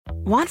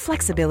Want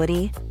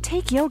flexibility?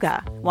 Take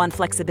yoga. Want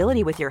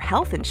flexibility with your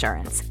health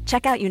insurance?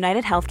 Check out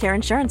United Healthcare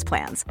Insurance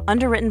Plans.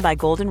 Underwritten by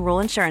Golden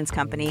Rule Insurance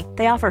Company,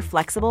 they offer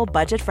flexible,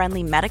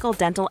 budget-friendly medical,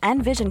 dental,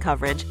 and vision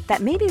coverage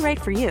that may be right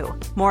for you.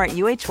 More at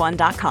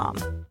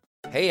uh1.com.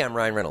 Hey, I'm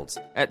Ryan Reynolds.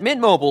 At Mint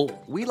Mobile,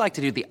 we like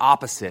to do the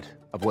opposite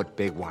of what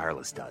Big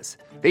Wireless does.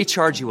 They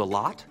charge you a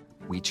lot,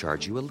 we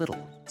charge you a little.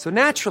 So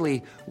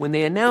naturally, when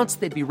they announced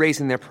they'd be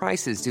raising their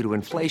prices due to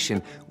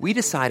inflation, we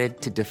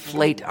decided to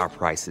deflate our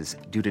prices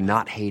due to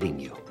not hating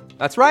you.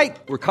 That's right.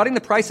 We're cutting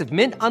the price of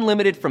Mint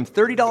Unlimited from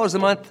 $30 a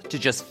month to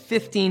just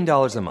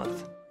 $15 a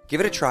month. Give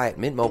it a try at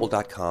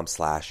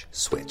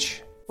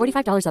mintmobile.com/switch.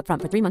 $45 up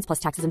front for 3 months plus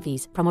taxes and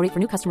fees. Promo rate for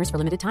new customers for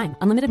limited time.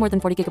 Unlimited more than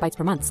 40 gigabytes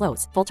per month.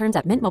 Slows full terms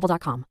at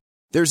mintmobile.com.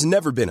 There's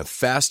never been a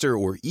faster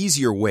or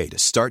easier way to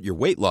start your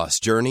weight loss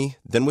journey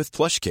than with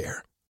PlushCare.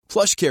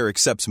 PlushCare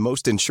accepts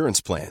most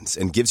insurance plans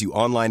and gives you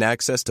online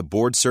access to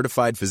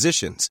board-certified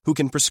physicians who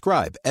can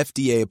prescribe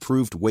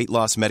FDA-approved weight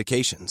loss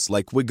medications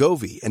like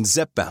Wegovy and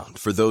Zepbound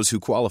for those who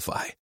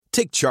qualify.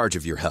 Take charge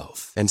of your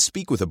health and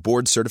speak with a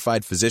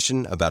board-certified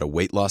physician about a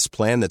weight loss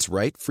plan that's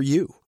right for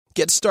you.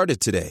 Get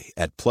started today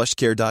at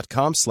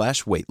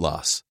plushcare.com/weight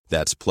loss.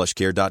 That's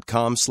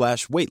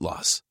plushcare.com/weight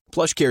loss.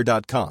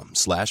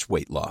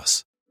 plushcare.com/weight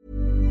loss.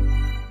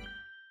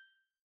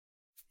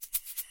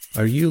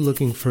 Are you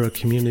looking for a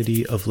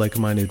community of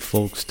like-minded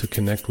folks to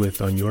connect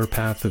with on your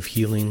path of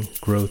healing,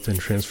 growth, and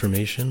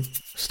transformation?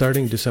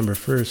 Starting December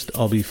 1st,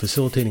 I'll be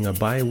facilitating a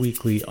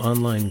bi-weekly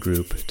online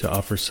group to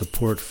offer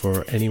support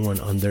for anyone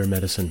on their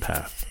medicine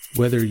path.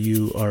 Whether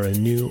you are a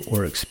new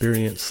or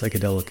experienced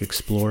psychedelic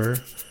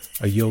explorer,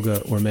 a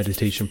yoga or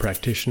meditation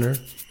practitioner,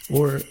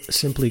 or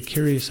simply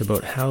curious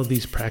about how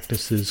these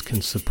practices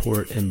can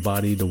support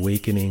embodied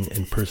awakening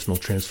and personal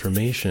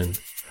transformation,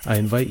 I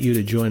invite you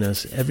to join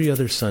us every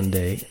other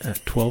Sunday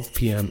at 12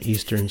 p.m.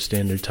 Eastern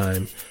Standard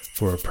Time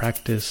for a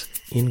practice,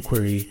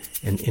 inquiry,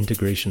 and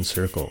integration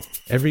circle.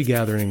 Every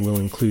gathering will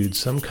include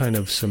some kind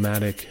of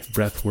somatic,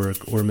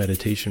 breathwork, or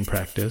meditation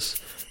practice,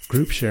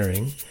 group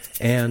sharing,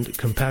 and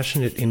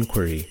compassionate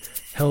inquiry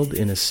held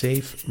in a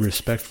safe,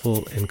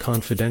 respectful, and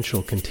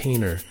confidential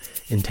container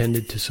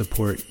intended to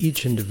support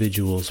each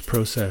individual's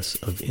process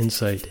of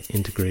insight,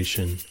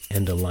 integration,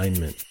 and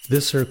alignment.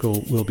 This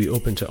circle will be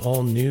open to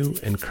all new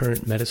and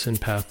current Medicine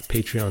Path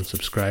Patreon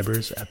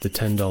subscribers at the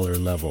 $10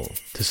 level.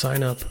 To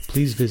sign up,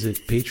 please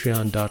visit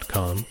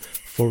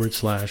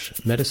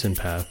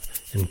patreon.com/medicinepath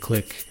and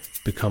click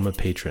Become a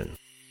Patron.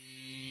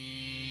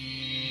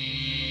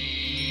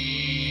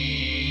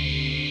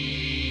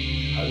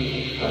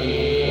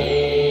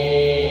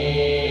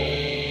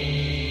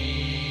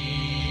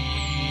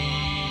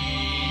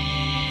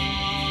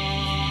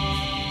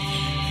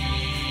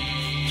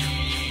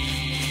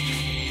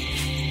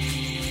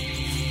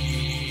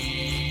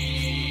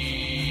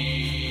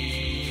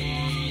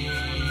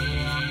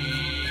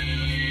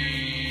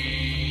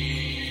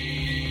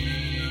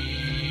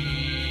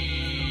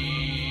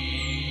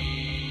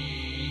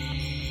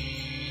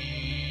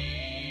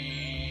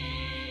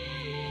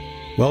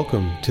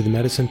 Welcome to the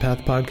Medicine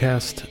Path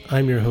Podcast.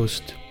 I'm your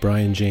host,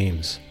 Brian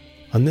James.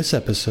 On this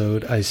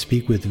episode, I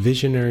speak with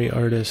visionary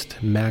artist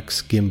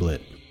Max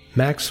Gimblett.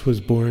 Max was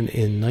born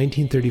in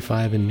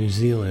 1935 in New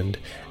Zealand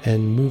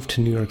and moved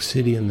to New York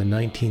City in the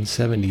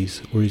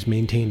 1970s, where he's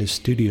maintained a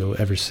studio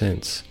ever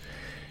since.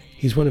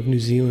 He's one of New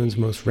Zealand's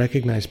most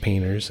recognized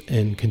painters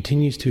and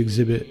continues to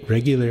exhibit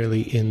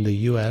regularly in the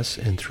US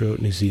and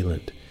throughout New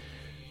Zealand.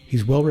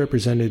 He's well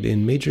represented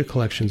in major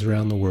collections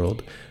around the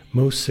world,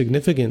 most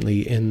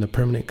significantly in the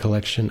permanent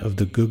collection of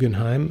the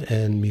Guggenheim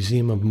and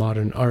Museum of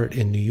Modern Art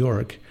in New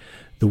York,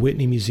 the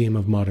Whitney Museum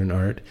of Modern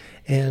Art,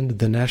 and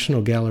the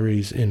National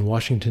Galleries in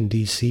Washington,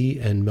 D.C.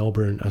 and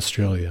Melbourne,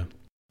 Australia.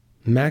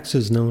 Max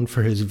is known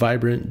for his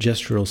vibrant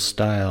gestural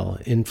style,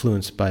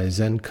 influenced by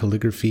Zen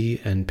calligraphy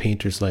and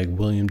painters like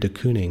William de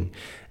Kooning,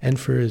 and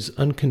for his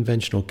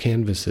unconventional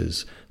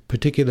canvases,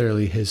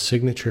 particularly his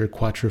signature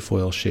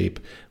quatrefoil shape,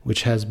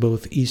 which has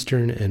both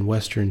Eastern and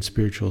Western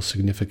spiritual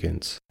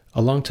significance.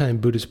 A longtime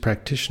Buddhist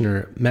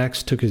practitioner,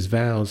 Max took his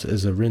vows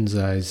as a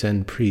Rinzai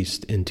Zen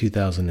priest in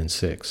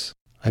 2006.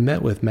 I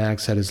met with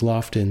Max at his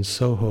loft in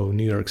Soho,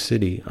 New York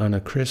City, on a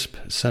crisp,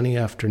 sunny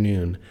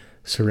afternoon,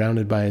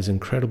 surrounded by his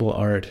incredible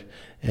art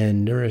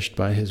and nourished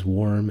by his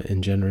warm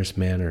and generous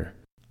manner.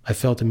 I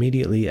felt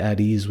immediately at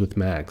ease with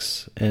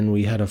Max, and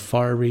we had a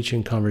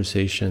far-reaching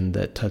conversation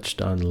that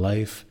touched on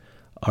life,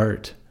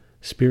 art,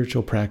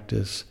 spiritual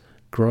practice,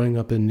 growing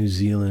up in New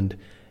Zealand,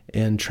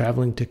 and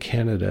traveling to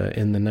Canada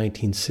in the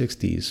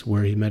 1960s,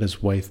 where he met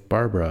his wife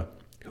Barbara,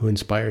 who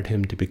inspired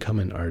him to become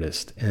an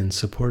artist and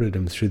supported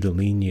him through the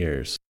lean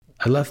years.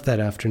 I left that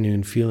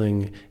afternoon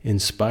feeling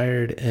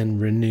inspired and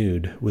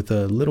renewed, with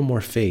a little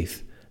more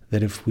faith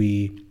that if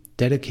we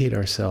dedicate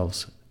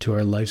ourselves to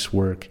our life's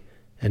work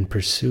and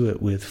pursue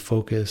it with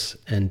focus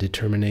and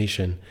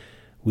determination,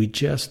 we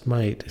just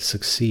might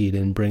succeed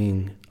in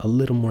bringing a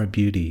little more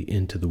beauty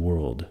into the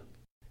world.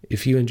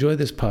 If you enjoy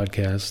this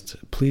podcast,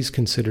 please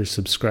consider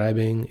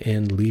subscribing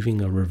and leaving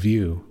a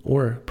review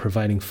or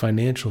providing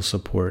financial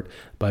support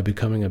by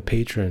becoming a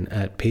patron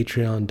at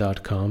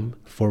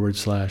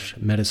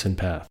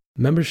patreon.com/medicinepath.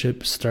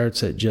 Membership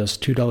starts at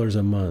just $2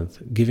 a month,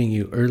 giving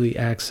you early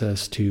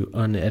access to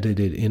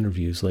unedited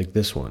interviews like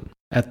this one.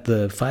 At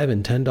the $5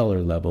 and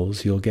 $10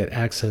 levels, you'll get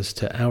access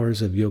to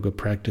hours of yoga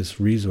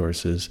practice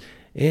resources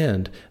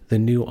and the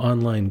new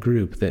online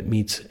group that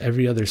meets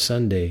every other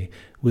Sunday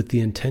with the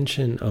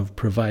intention of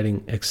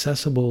providing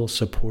accessible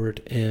support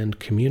and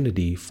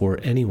community for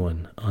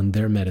anyone on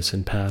their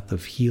medicine path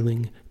of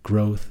healing,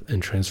 growth,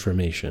 and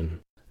transformation.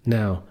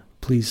 Now,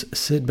 please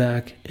sit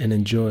back and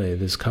enjoy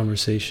this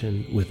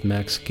conversation with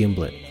Max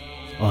Gimblett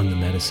on the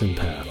Medicine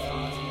Path.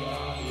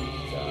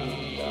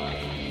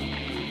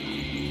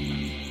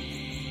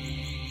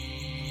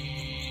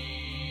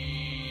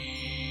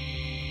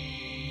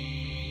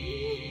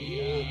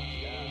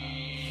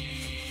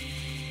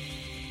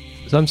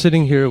 So I'm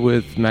sitting here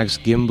with Max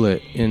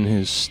Gimblett in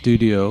his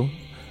studio.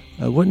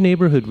 What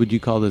neighborhood would you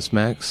call this,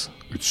 Max?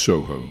 It's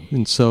Soho.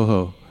 In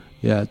Soho.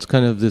 Yeah, it's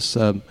kind of this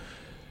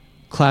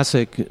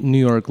classic New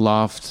York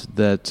loft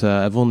that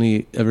I've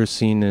only ever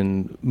seen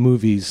in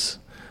movies.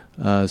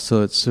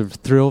 So it's a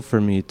thrill for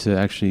me to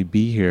actually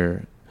be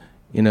here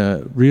in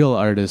a real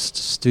artist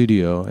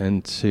studio,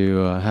 and to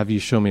have you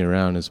show me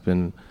around has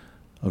been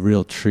a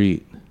real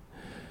treat.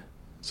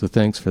 So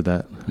thanks for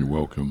that. You're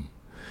welcome.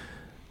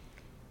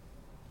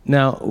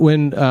 Now,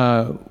 when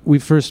we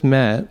first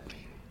met,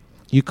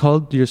 you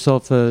called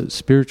yourself a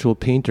spiritual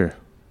painter.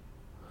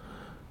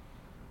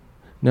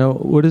 Now,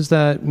 what does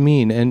that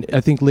mean? And I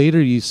think later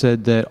you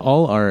said that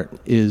all art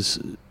is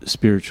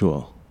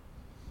spiritual.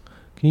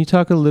 Can you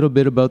talk a little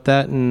bit about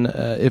that, and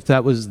if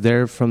that was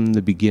there from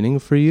the beginning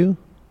for you?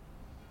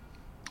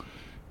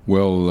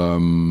 Well,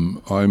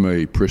 I'm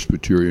a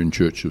Presbyterian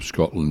Church of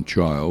Scotland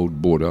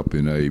child, brought up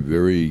in a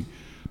very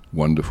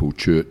wonderful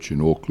church in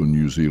Auckland,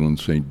 New Zealand,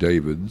 St.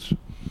 David's,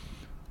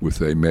 with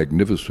a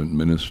magnificent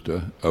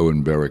minister,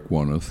 Owen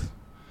Barrack-Wanath.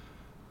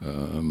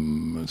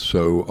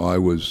 So I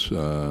was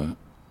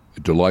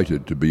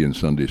delighted to be in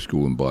Sunday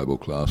school and Bible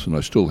class, and I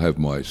still have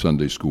my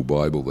Sunday school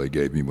Bible they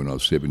gave me when I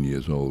was 7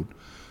 years old.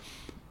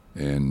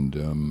 And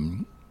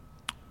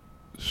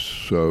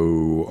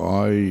so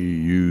I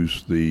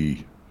used the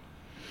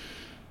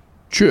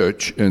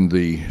church and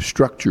the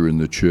structure in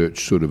the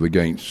church sort of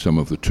against some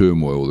of the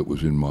turmoil that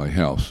was in my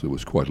house. There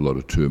was quite a lot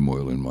of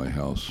turmoil in my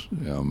house.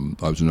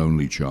 I was an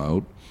only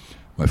child.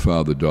 My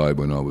father died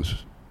when I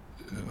was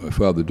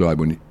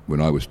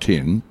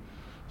 10,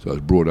 so I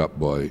was brought up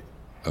by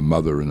a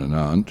mother and an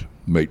aunt,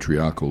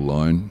 matriarchal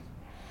line.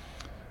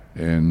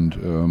 And,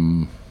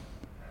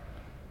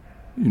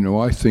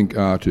 I think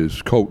art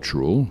is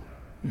cultural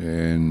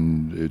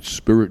and it's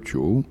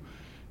spiritual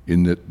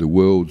in that the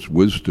world's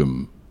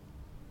wisdom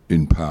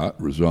in part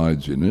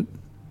resides in it,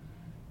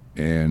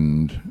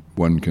 and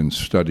one can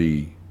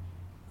study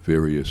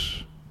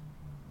various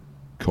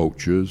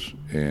cultures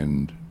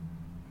and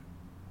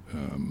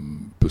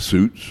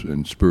pursuits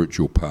and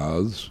spiritual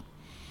paths,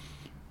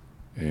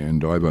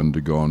 and I've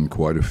undergone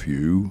quite a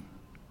few.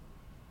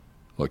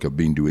 Like, I've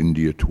been to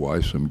India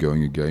twice, I'm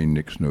going again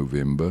next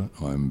November.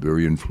 I'm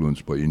very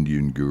influenced by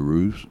Indian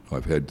gurus.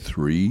 I've had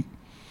 3.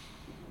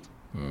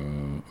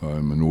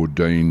 I'm an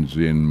ordained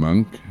Zen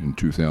monk in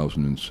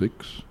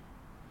 2006.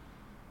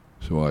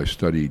 So I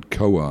studied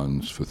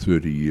koans for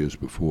 30 years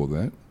before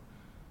that.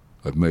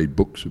 I've made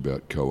books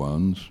about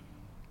koans,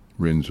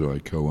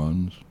 Rinzai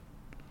koans.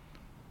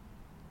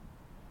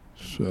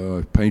 So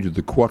I've painted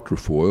the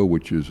quatrefoil,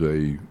 which is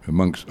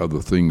amongst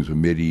other things, a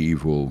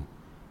medieval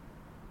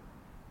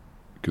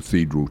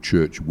cathedral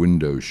church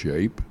window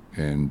shape,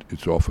 and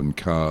it's often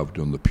carved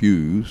on the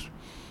pews.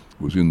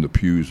 It was in the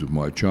pews of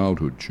my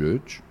childhood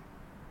church.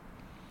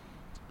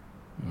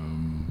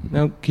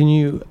 Now, can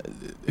you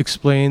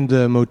explain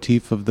the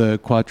motif of the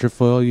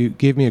quatrefoil? You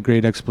gave me a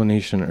great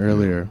explanation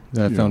earlier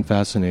that I found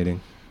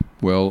fascinating.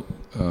 Well,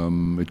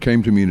 it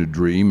came to me in a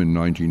dream in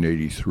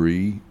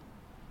 1983,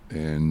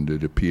 and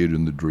it appeared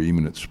in the dream,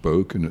 and it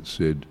spoke, and it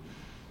said,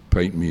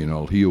 "Paint me and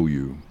I'll heal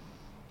you."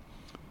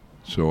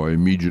 So I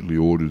immediately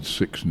ordered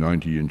 6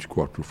 90-inch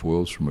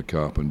quatrefoils from a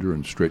carpenter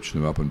and stretched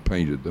them up and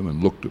painted them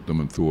and looked at them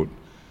and thought,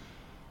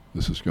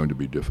 this is going to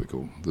be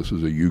difficult. This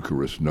is a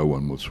Eucharist no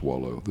one would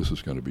swallow. This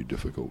is going to be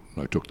difficult.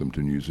 And I took them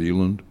to New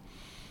Zealand,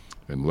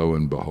 and lo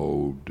and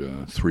behold,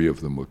 3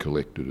 of them were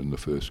collected in the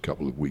first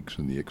couple of weeks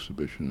in the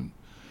exhibition, and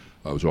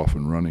I was off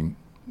and running.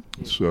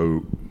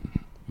 So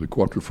the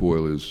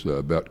quatrefoil is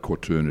about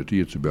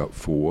quaternity. It's about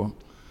 4.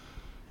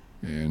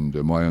 And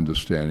my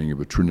understanding of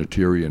a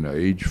Trinitarian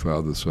age,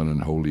 Father, Son,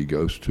 and Holy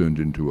Ghost, turned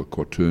into a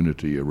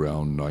quaternity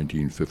around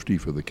 1950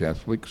 for the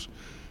Catholics,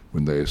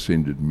 when they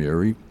ascended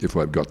Mary, if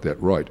I've got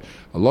that right.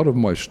 A lot of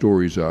my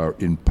stories are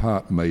in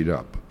part made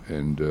up,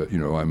 and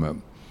I'm a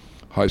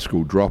high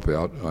school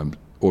dropout, I'm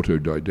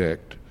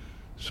autodidact,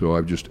 so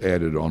I've just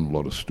added on a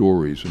lot of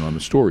stories, and I'm a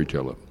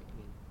storyteller.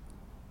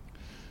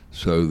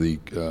 So the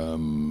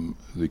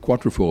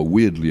quatrefoil,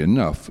 weirdly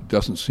enough,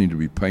 doesn't seem to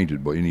be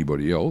painted by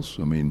anybody else.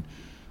 I mean,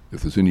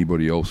 if there's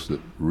anybody else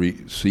that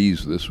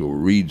sees this or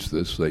reads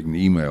this, they can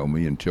email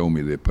me and tell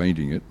me they're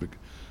painting it.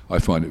 I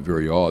find it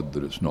very odd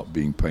that it's not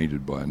being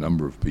painted by a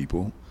number of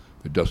people.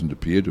 It doesn't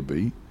appear to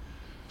be.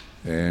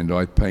 And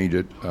I paint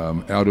it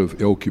out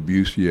of El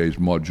Corbusier's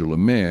Modular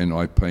Man.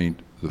 I paint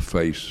the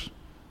face,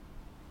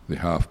 the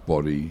half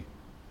body,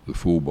 the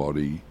full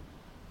body,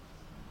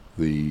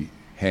 the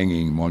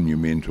hanging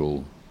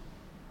monumental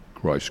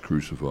Christ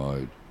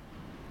crucified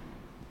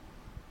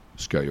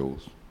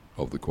scales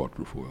of the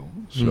quatrefoil.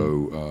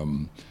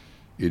 So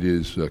it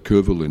is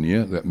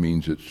curvilinear. That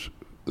means it's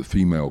the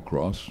female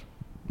cross.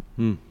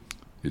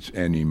 It's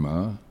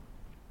anima.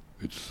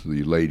 It's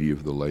the Lady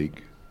of the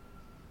Lake.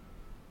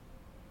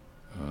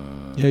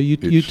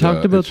 You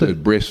talked about the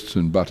breasts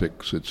and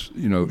buttocks.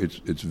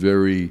 It's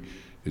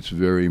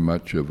very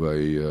much of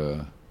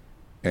a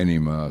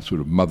anima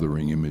sort of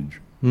mothering image.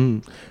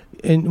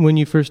 And when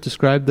you first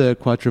described the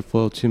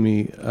quatrefoil to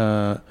me,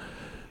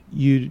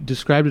 you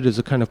described it as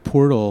a kind of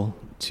portal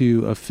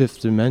to a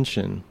fifth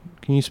dimension.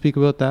 Can you speak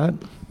about that?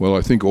 Well,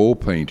 I think all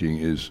painting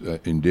is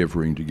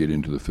endeavoring to get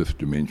into the fifth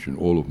dimension.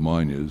 All of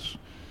mine is.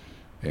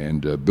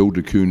 And Bill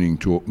de Kooning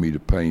taught me to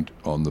paint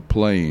on the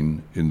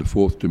plane in the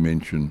fourth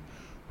dimension,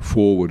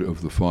 forward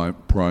of the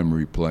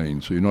primary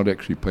plane. So you're not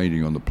actually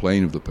painting on the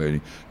plane of the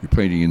painting, you're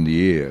painting in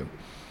the air.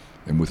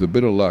 And with a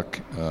bit of luck,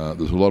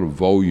 there's a lot of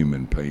volume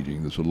in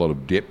painting, there's a lot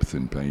of depth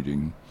in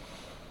painting.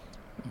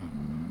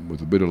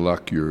 With a bit of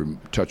luck, you're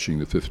touching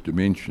the fifth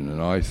dimension.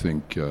 And I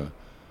think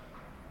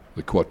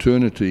the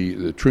quaternity,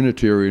 the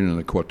Trinitarian and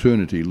the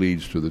quaternity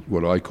leads to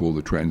what I call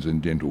the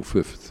transcendental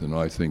fifth. And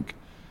I think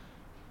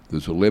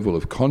there's a level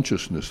of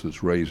consciousness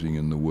that's raising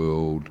in the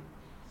world,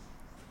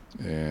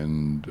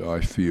 and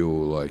I feel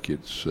like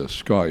it's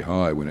sky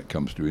high when it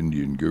comes to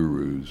Indian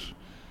gurus,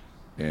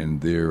 and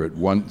they're at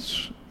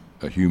once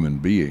a human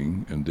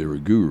being and they're a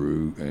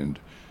guru, and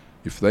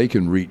if they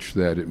can reach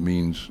that, it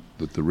means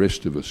that the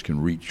rest of us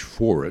can reach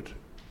for it.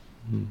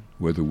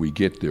 Whether we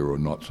get there or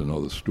not's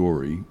another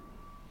story,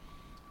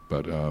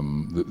 but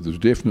there's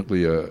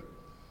definitely a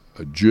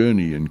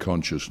journey in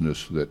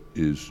consciousness that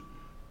is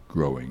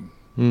growing.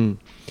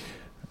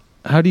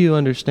 How do you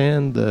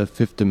understand the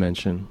fifth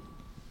dimension?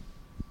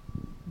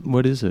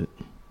 What is it?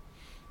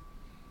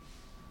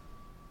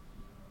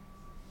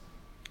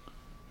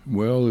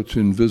 Well, it's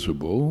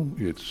invisible.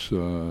 It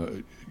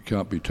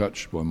can't be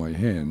touched by my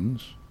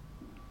hands.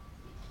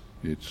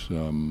 It's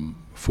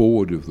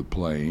forward of the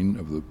plane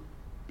of the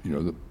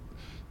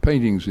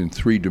painting's in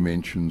 3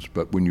 dimensions,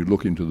 but when you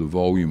look into the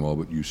volume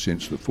of it, you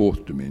sense the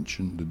 4th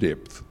dimension, the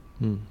depth.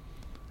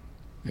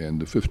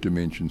 And the 5th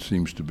dimension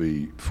seems to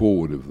be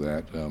forward of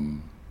that. I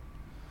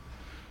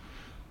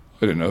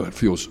don't know, it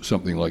feels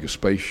something like a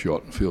space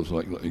shot. It feels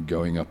like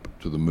going up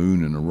to the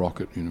moon in a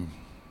rocket,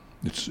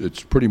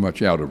 It's pretty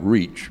much out of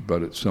reach,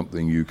 but it's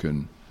something you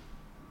can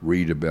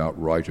read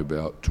about, write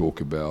about,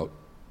 talk about,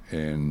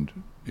 and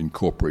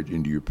incorporate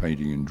into your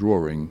painting and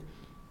drawing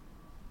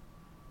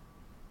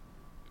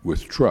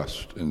with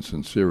trust and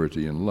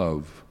sincerity and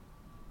love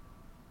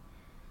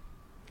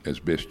as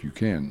best you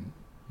can.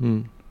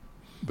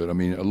 But I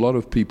mean, a lot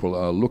of people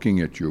are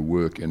looking at your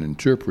work and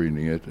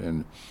interpreting it,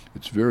 and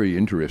it's very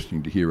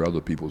interesting to hear other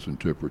people's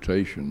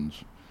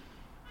interpretations.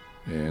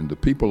 And the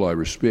people I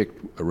respect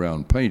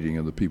around painting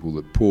are the people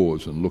that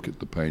pause and look at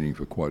the painting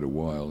for quite a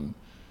while and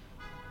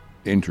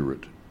enter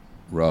it,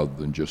 rather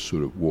than just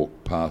sort of walk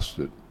past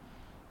it,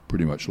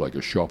 pretty much like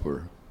a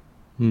shopper.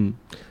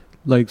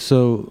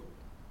 So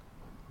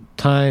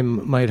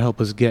time might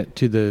help us get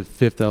to the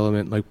fifth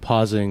element, like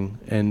pausing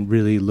and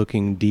really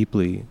looking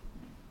deeply.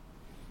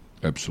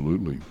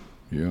 Absolutely,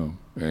 yeah.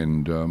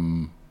 And,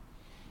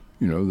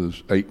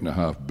 there's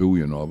 8.5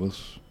 billion of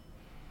us.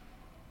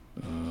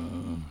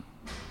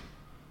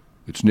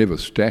 It's never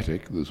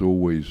static. There's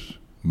always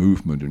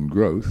movement and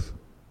growth.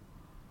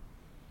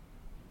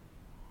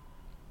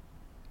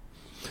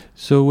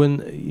 So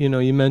when,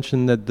 you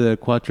mentioned that the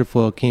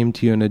quatrefoil came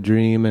to you in a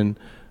dream and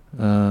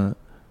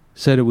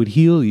said it would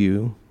heal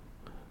you,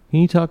 can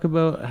you talk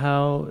about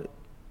how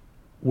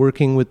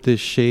working with this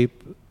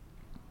shape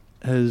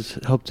has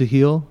helped to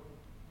heal?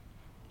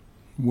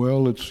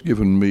 Well, it's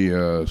given me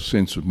a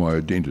sense of my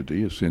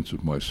identity, a sense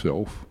of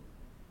myself.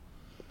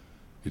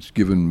 It's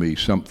given me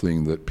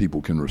something that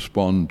people can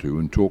respond to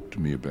and talk to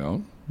me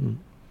about.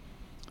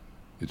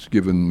 It's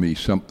given me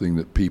something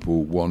that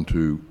people want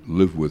to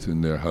live with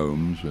in their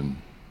homes and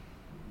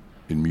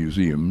in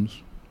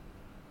museums.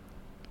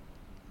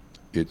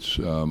 Its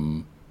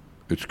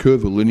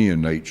curvilinear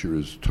nature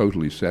is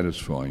totally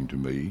satisfying to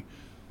me,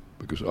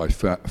 because I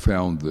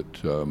found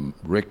that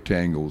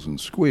rectangles and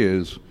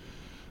squares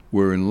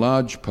were in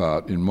large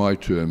part, in my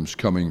terms,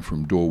 coming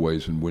from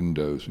doorways and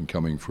windows and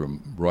coming from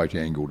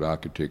right-angled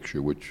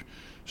architecture, which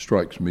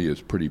strikes me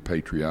as pretty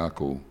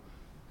patriarchal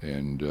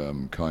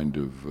and kind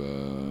of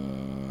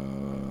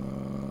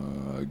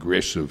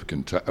aggressive,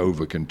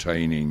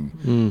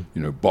 over-containing,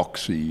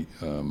 boxy.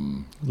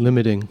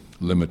 Limiting,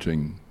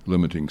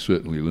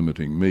 certainly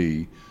limiting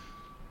me.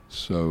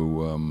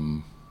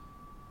 So,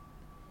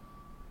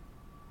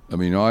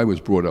 I was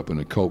brought up in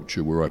a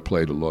culture where I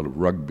played a lot of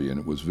rugby, and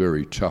it was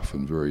very tough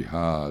and very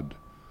hard,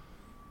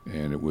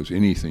 and it was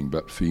anything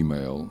but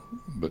female.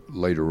 But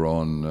later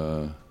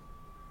on,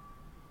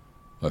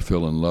 I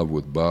fell in love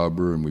with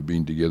Barbara, and we've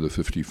been together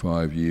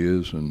 55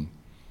 years, and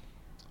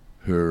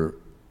her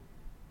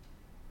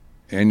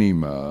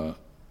anima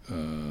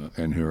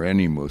and her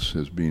animus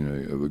has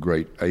been of a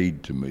great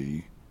aid to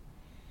me.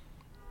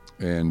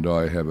 And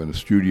I have a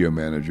studio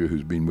manager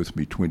who's been with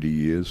me 20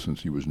 years,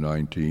 since he was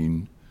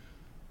 19.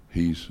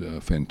 He's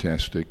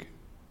fantastic.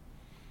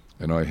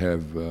 And I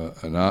have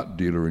an art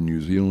dealer in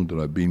New Zealand that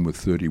I've been with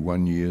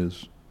 31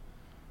 years.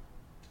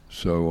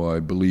 So I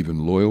believe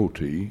in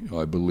loyalty.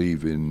 I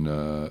believe in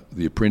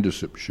the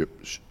apprenticeship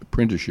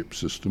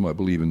system. I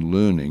believe in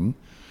learning.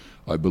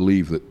 I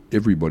believe that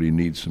everybody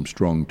needs some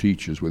strong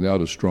teachers.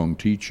 Without a strong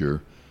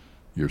teacher,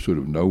 you're sort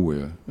of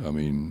nowhere.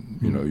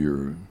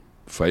 You're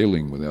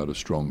failing without a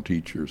strong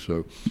teacher.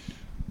 So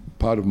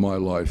part of my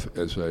life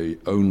as a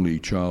only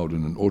child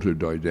and an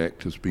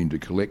autodidact has been to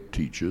collect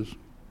teachers.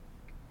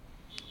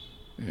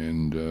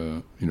 And,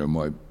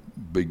 my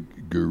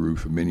big guru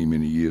for many,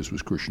 many years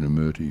was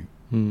Krishnamurti,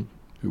 who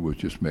was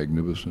just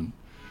magnificent.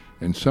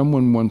 And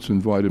someone once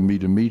invited me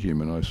to meet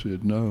him, and I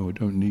said, no, I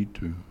don't need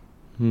to.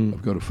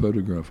 I've got a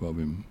photograph of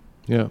him.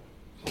 Yeah.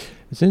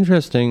 It's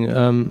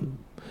interesting.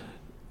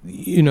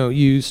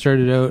 You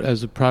started out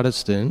as a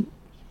Protestant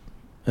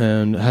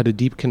and had a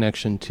deep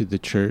connection to the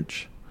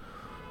church.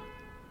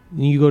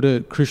 You go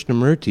to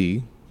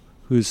Krishnamurti,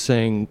 who's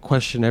saying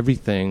question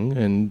everything,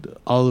 and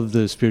all of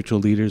the spiritual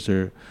leaders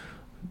are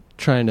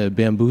trying to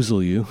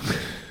bamboozle you.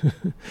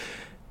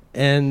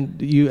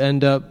 And you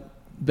end up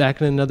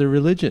back in another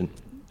religion,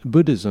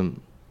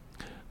 Buddhism.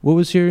 What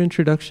was your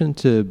introduction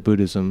to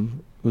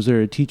Buddhism? Was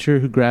there a teacher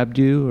who grabbed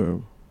you,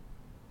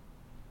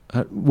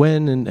 or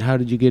when and how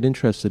did you get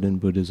interested in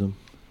Buddhism?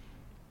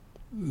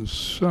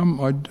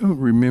 I don't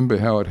remember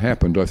how it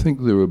happened. I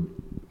think there were,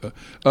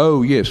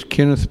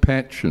 Kenneth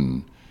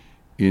Patchen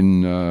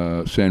in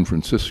San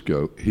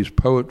Francisco. His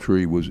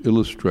poetry was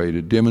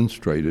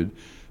demonstrated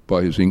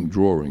by his ink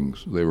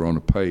drawings. They were on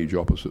a page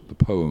opposite the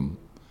poem.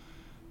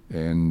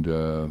 And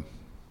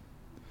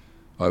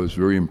I was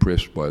very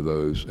impressed by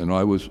those. And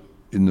I was,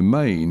 in the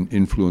main,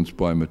 influenced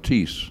by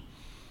Matisse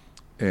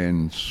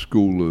and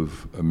School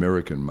of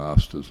American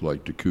masters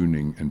like de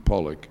Kooning and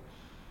Pollock.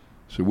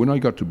 So when I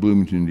got to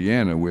Bloomington,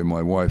 Indiana, where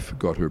my wife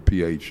got her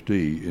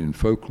PhD in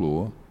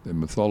folklore and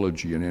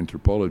mythology and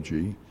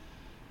anthropology,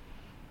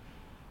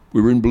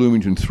 we were in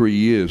Bloomington 3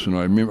 years, and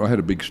I remember I had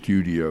a big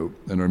studio,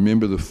 and I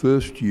remember the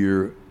first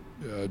year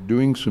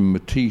doing some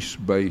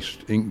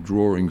Matisse-based ink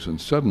drawings, and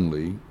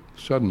suddenly,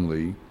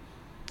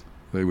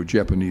 they were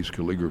Japanese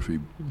calligraphy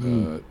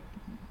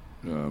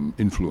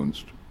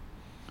influenced.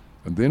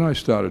 And then I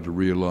started to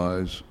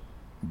realize,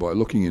 by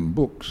looking in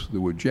books,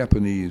 there were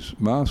Japanese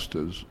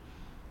masters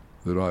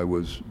that I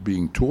was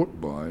being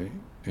taught by,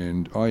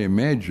 and I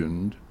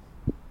imagined,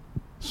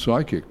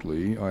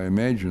 psychically,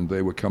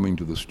 they were coming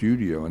to the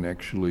studio and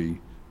actually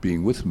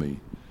being with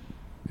me.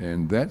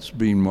 And that's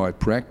been my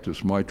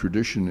practice, my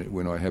tradition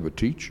when I have a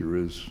teacher,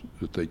 is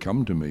that they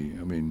come to me.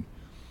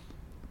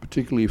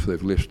 Particularly if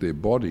they've left their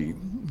body,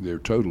 they're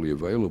totally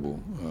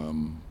available.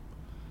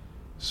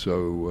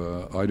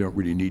 So I don't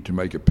really need to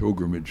make a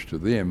pilgrimage to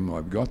them,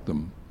 I've got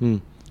them.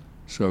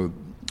 So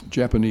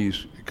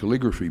Japanese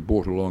calligraphy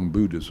brought along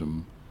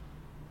Buddhism,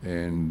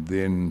 and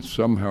then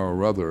somehow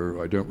or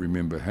other, I don't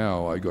remember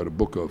how, I got a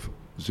book of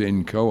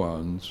Zen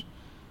koans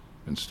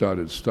and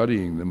started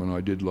studying them, and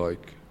I did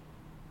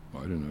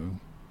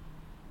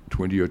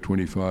 20 or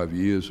 25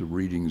 years of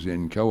reading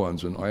Zen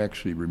koans, and I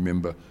actually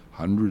remember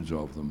hundreds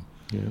of them.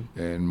 Yeah.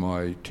 And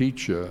my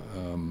teacher,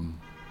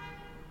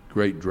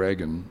 Great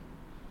Dragon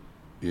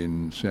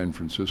in San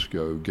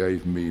Francisco,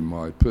 gave me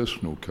my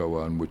personal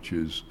koan, which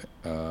is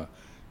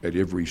at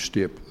every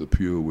step the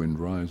pure wind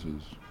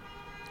rises.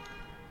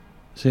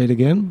 Say it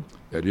again?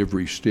 At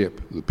every step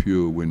the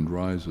pure wind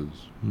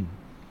rises.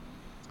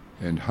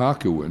 And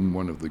Hakuin,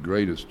 one of the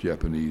greatest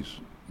Japanese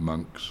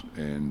monks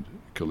and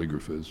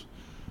calligraphers,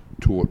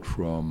 taught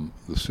from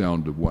the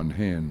sound of one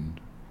hand.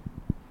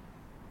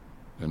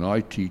 And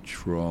I teach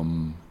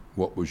from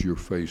what was your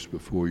face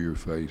before your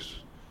face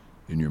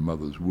in your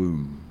mother's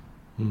womb.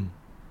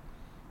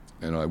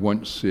 And I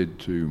once said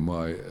to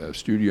my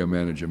studio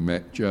manager,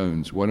 Matt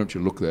Jones, why don't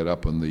you look that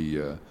up on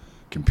the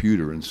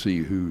computer and see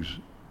who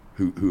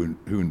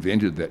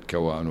invented that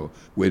koan, or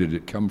where did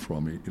it come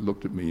from? He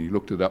looked at me, and he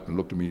looked it up and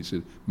looked at me and he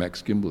said,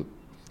 Max Gimblett.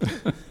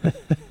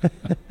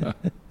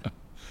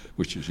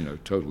 Which is,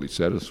 totally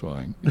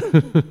satisfying.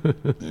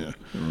 Yeah,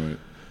 right.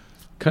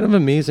 Kind of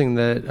amazing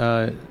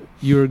that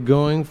you were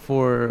going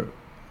for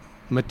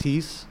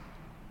Matisse,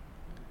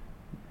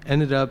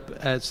 ended up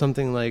at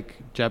something like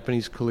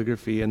Japanese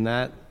calligraphy, and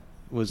that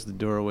was the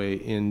doorway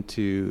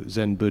into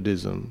Zen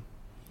Buddhism.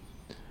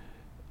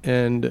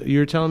 And you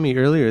were telling me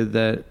earlier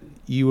that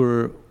you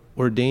were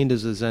ordained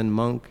as a Zen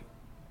monk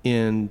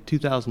in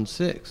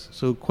 2006,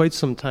 so quite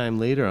some time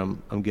later,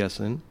 I'm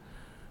guessing.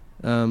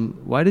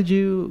 Why did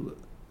you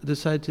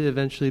decide to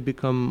eventually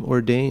become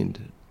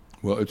ordained?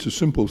 Well, it's a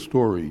simple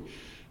story.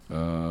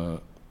 I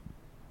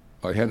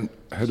had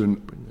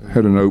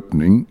an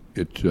opening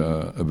at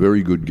a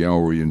very good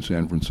gallery in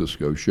San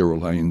Francisco,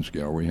 Cheryl Haynes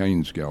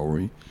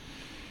Gallery,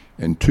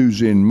 and two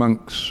Zen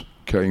monks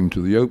came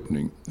to the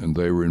opening, and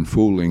they were in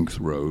full-length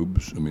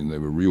robes. I mean, they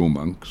were real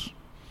monks.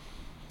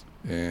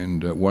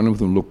 And one of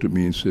them looked at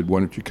me and said, "Why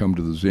don't you come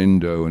to the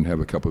Zendo and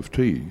have a cup of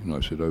tea?" And I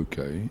said,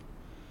 "Okay."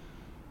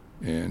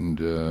 And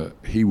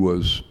he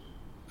was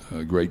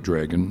a great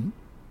dragon.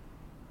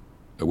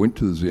 I went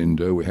to the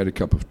Zendo, we had a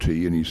cup of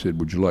tea, and he said,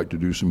 "Would you like to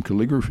do some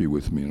calligraphy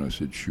with me?" And I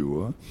said,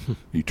 "Sure."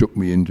 He took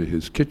me into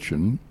his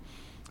kitchen,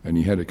 and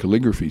he had a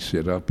calligraphy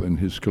set up, and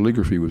his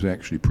calligraphy was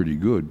actually pretty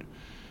good.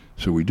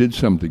 So we did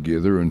some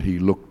together, and he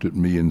looked at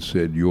me and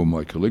said, "You're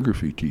my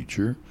calligraphy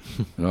teacher."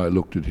 And I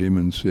looked at him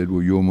and said,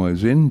 "Well, you're my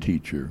Zen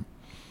teacher."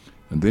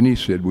 And then he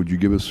said, "Would you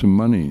give us some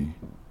money?"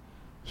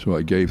 So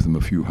I gave them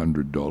a few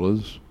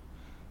 $100.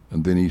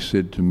 And then he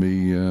said to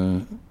me,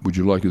 "Would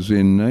you like a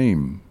Zen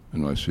name?"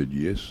 And I said,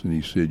 "Yes." And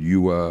he said,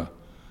 "You are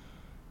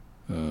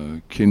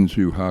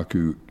Kenzu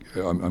Haku."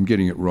 I'm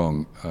getting it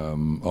wrong.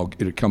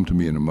 It'll come to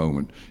me in a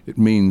moment. It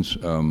means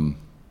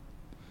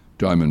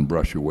diamond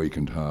brush,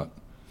 awakened heart.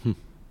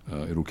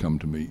 It'll come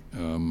to me.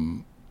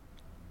 And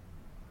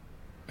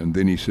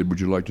then he said, "Would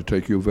you like to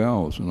take your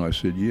vows?" And I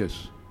said,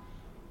 "Yes."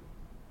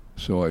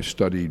 So I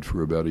studied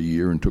for about a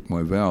year and took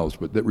my vows.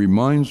 But that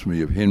reminds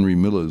me of Henry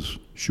Miller's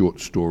short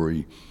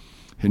story.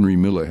 Henry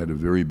Miller had a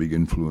very big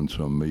influence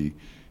on me.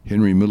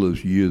 Henry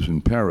Miller's years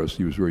in Paris,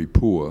 he was very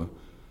poor.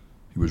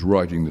 He was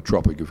writing The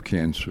Tropic of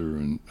Cancer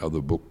and other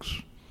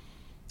books.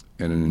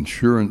 And an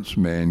insurance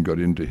man got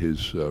into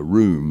his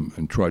room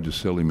and tried to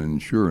sell him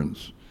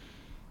insurance.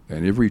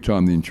 And every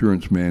time the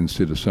insurance man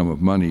said a sum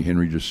of money,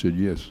 Henry just said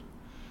yes.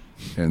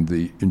 And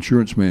the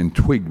insurance man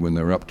twigged when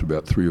they were up to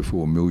about 3 or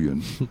 4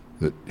 million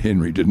that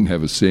Henry didn't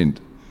have a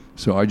cent.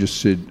 So I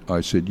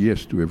said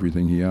yes to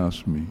everything he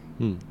asked me.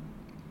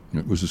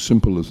 It was as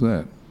simple as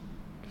that.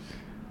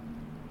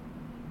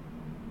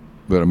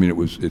 But I mean,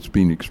 it's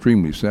been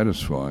extremely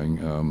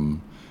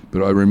satisfying.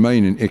 But I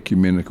remain an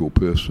ecumenical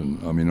person.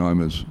 I mean,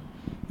 I'm as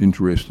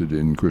interested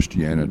in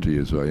Christianity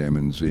as I am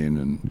in Zen,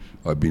 and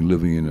I've been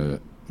living in a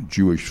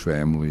Jewish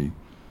family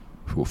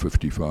for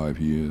 55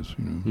 years.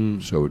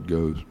 So it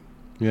goes.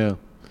 Yeah.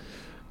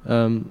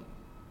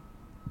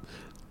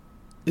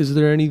 Is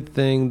there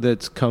anything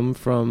that's come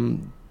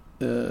from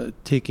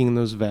taking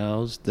those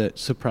vows that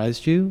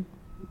surprised you,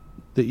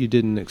 that you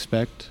didn't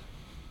expect?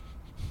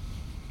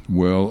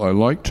 Well, I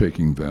like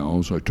taking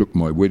vows. I took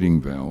my wedding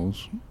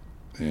vows,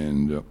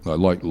 and I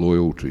like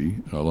loyalty,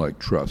 and I like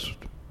trust,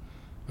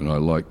 and I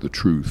like the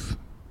truth.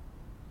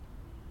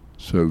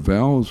 So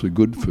vows are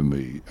good for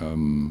me.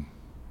 I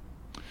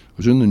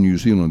was in the New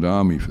Zealand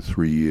Army for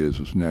 3 years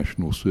as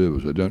national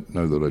service. I don't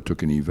know that I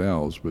took any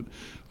vows, but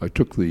I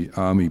took the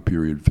Army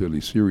period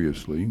fairly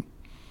seriously.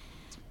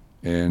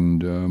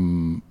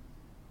 And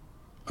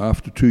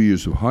after 2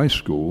 years of high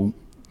school,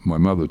 my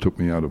mother took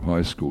me out of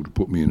high school to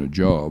put me in a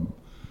job.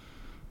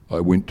 I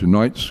went to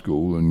night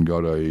school and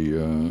got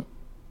a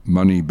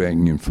money,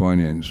 banking and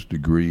finance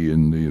degree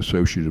in the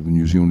Associate of the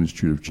New Zealand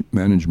Institute of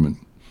Management.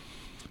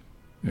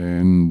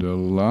 And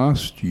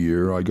last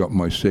year I got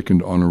my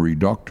second honorary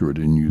doctorate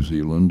in New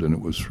Zealand, and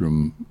it was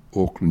from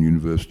Auckland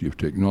University of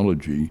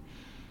Technology.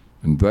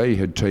 And they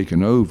had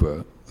taken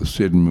over the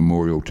Seddon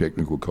Memorial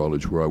Technical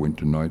College where I went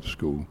to night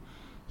school.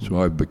 So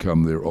I've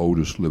become their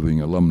oldest living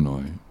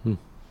alumni.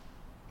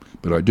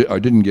 But I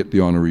didn't get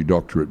the honorary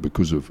doctorate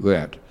because of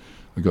that.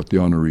 I got the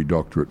honorary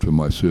doctorate for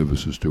my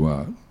services to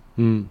art.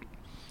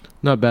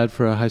 Not bad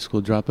for a high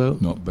school dropout?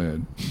 Not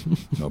bad.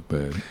 Not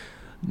bad.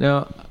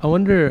 Now, I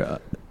wonder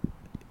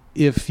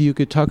if you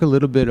could talk a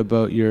little bit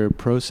about your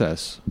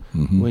process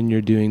when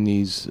you're doing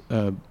these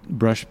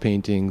brush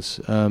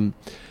paintings.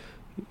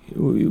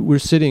 We're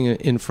sitting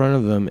in front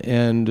of them,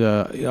 and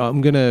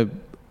I'm going to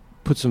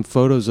put some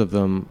photos of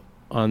them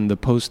on the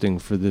posting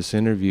for this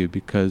interview,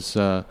 because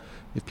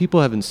if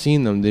people haven't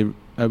seen them,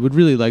 I would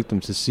really like them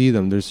to see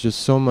them. There's just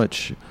so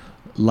much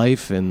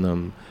life in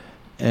them.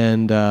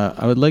 And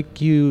I would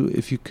like you,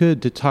 if you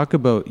could, to talk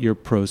about your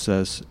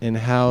process and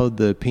how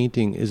the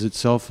painting is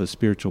itself a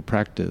spiritual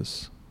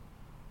practice.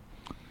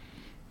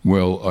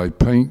 Well, I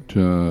paint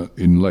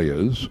in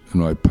layers,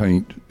 and I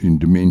paint in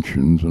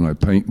dimensions, and I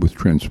paint with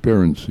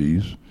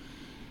transparencies,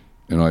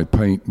 and I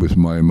paint with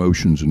my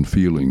emotions and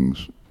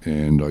feelings,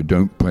 and I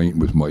don't paint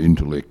with my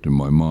intellect and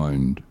my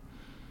mind.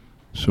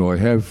 So I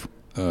have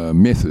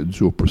methods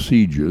or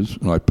procedures,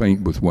 and I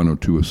paint with 1 or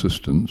 2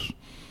 assistants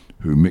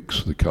who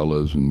mix the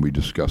colors, and we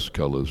discuss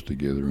colors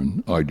together,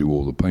 and I do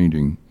all the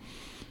painting.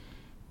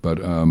 But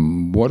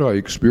what I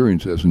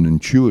experience as an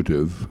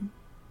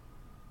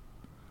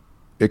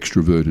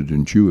extroverted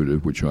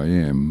intuitive, which I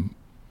am,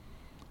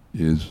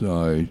 is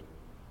I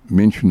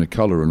mention a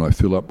colour and I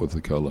fill up with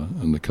the colour,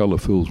 and the colour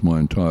fills my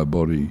entire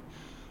body,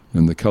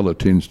 and the colour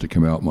tends to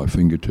come out my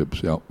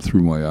fingertips, out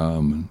through my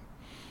arm,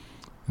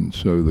 and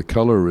so the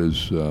colour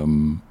is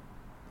a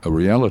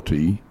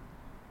reality,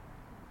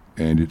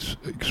 and it's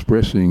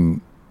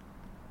expressing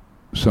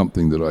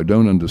something that I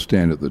don't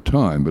understand at the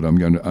time, but I'm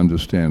going to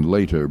understand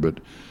later. But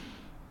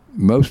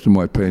most of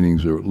my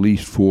paintings are at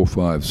least 4,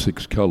 5,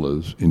 6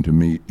 colours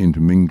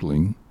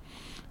intermingling,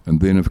 and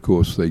then of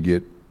course they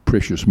get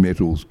precious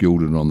metals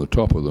gilded on the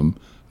top of them,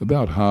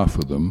 about half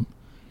of them,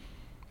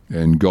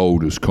 and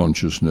gold is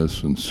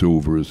consciousness, and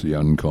silver is the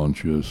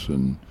unconscious,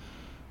 and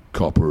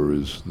copper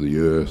is the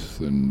earth,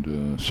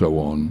 and so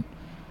on.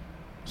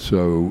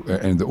 So,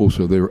 and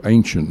also they're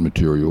ancient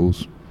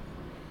materials,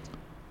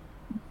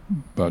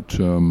 but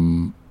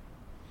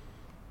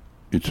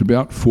it's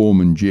about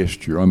form and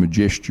gesture. I'm a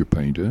gesture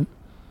painter,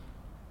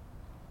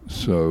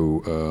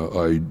 so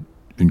I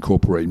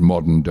incorporate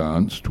modern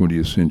dance,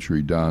 20th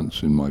century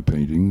dance in my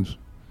paintings,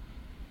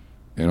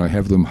 and I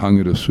have them hung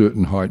at a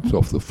certain height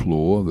off the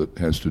floor that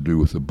has to do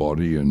with the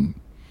body. And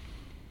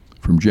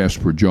from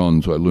Jasper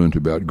Johns I learnt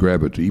about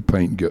gravity.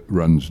 Paint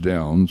runs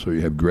down, so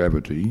you have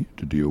gravity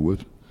to deal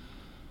with.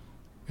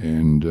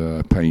 And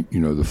paint,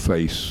 the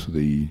face,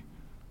 the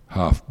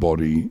half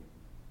body,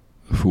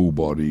 the full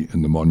body,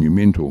 and the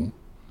monumental.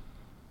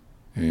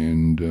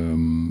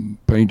 And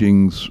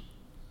paintings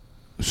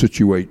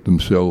situate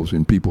themselves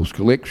in people's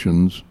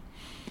collections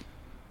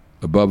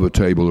above a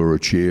table or a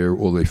chair,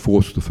 or they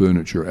force the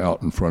furniture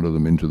out in front of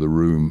them into the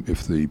room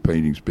if the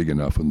painting's big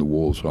enough and the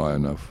wall's high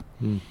enough.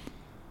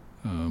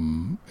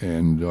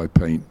 And I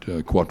paint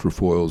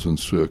quatrefoils and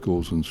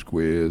circles and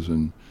squares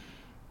and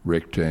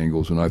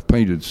rectangles, and I've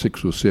painted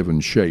 6 or 7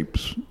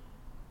 shapes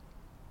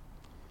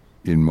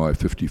in my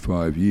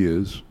 55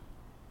 years.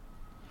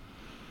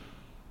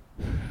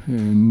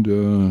 And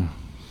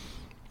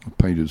I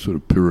painted sort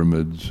of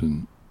pyramids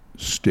and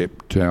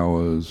step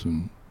towers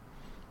and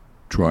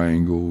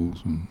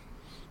triangles. And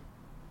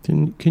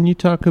Can you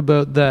talk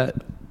about that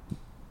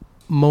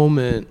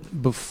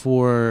moment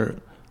before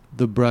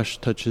the brush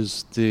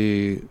touches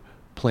the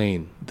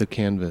plane, the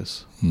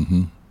canvas?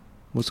 Mm-hmm.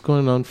 What's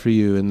going on for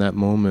you in that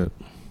moment?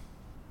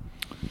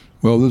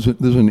 Well, there's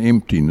an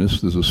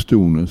emptiness, there's a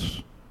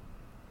stillness,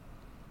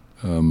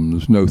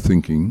 there's no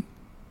thinking.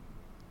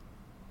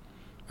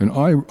 And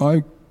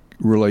I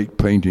relate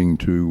painting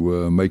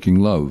to making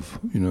love.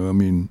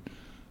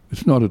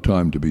 It's not a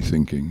time to be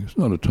thinking. It's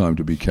not a time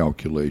to be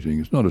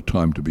calculating. It's not a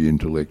time to be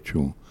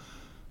intellectual.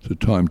 It's a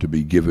time to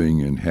be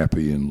giving and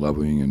happy and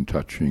loving and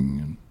touching.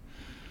 And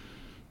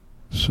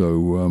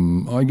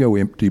so I go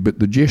empty, but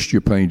the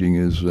gesture painting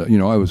is,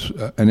 I was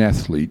an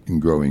athlete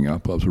in growing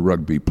up. I was a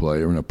rugby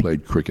player, and I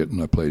played cricket,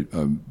 and I played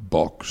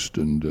boxed,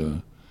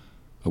 and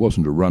I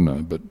wasn't a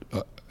runner, but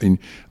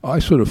I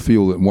sort of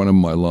feel that one of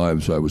my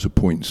lives I was a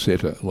point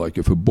setter. Like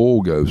if a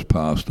ball goes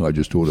past, I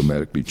just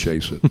automatically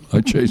chase it.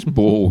 I chase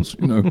balls,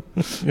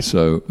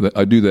 So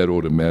I do that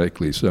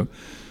automatically. So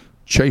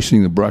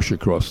chasing the brush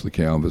across the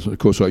canvas. Of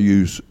course, I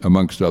use,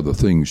 amongst other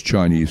things,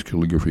 Chinese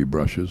calligraphy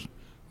brushes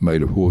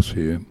made of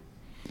horsehair.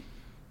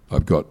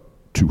 I've got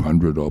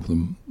 200 of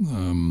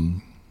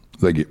them.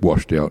 They get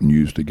washed out and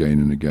used again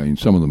and again.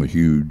 Some of them are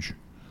huge.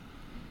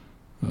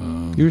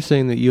 You were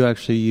saying that you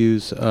actually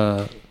use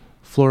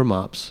floor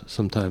mops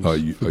sometimes for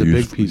the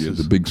big pieces.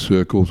 Yeah, the big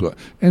circles.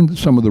 And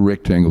some of the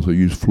rectangles I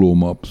use floor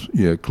mops.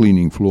 Yeah,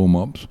 cleaning floor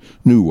mops.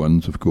 New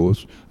ones, of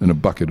course, and a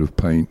bucket of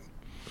paint.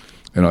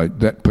 And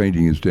that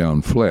painting is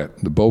down flat.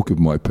 The bulk of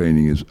my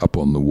painting is up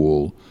on the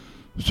wall.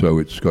 So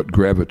it's got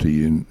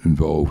gravity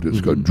involved.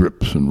 It's got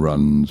drips and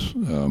runs.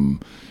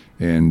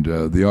 And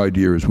the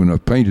idea is when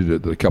I've painted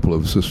it, that a couple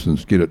of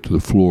assistants get it to the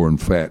floor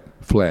and flat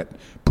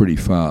pretty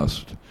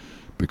fast.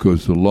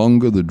 Because the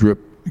longer the drip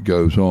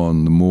goes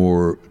on, the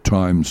more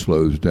time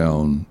slows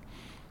down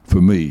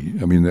for me.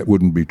 I mean, that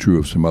wouldn't be true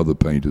of some other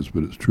painters,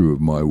 but it's true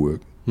of my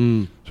work.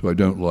 So I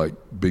don't like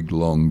big,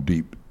 long,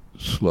 deep,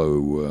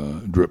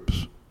 slow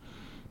drips.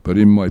 But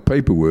in my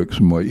paperworks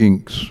and my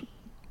inks,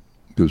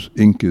 because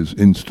ink is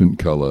instant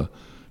color,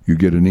 you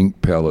get an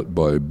ink palette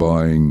by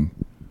buying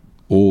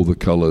all the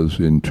colors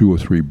in 2 or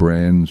 3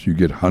 brands. You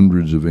get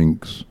hundreds of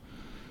inks,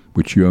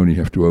 which you only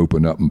have to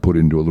open up and put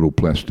into a little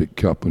plastic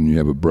cup, and you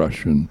have a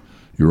brush and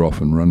you're off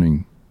and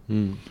running.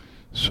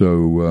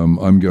 So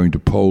I'm going to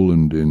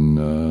Poland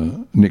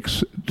in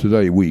next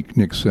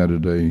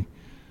Saturday,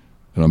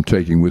 and I'm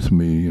taking with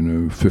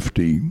me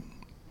 50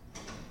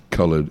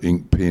 colored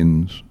ink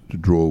pens to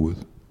draw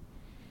with.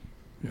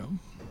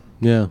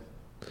 Yeah.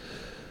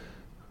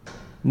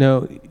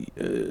 Now,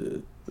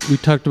 we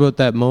talked about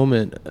that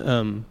moment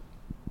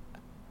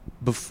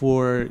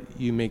before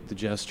you make the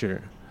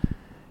gesture.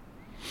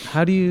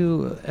 How do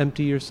you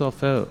empty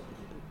yourself out?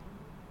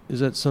 Is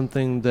that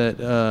something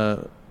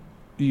that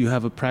you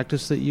have a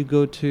practice that you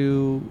go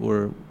to,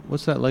 or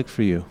what's that like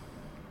for you?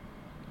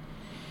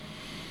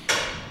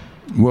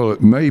 Well,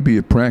 it may be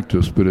a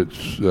practice, but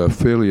it's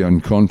fairly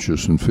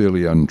unconscious and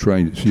fairly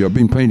untrained. See, I've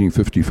been painting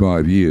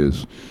 55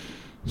 years,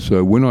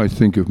 So when I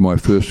think of my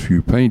first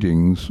few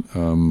paintings,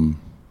 I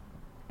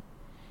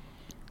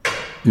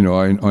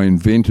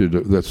invented,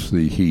 that's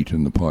the heat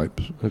in the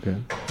pipes. Okay.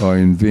 I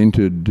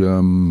invented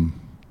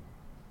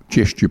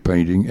gesture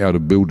painting out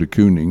of Bill de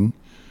Kooning,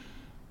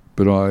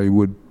 but I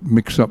would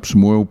mix up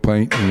some oil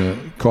paint in a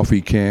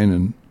coffee can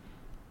and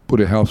put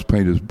a house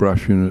painter's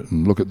brush in it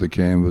and look at the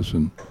canvas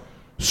and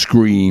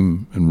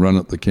scream and run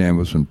at the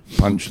canvas and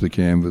punch the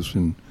canvas,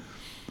 and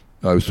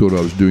I thought I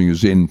was doing a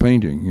Zen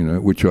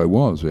painting, which I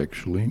was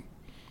actually.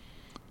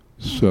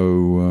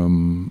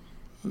 So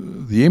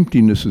the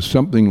emptiness is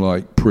something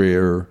like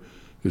prayer.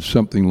 It's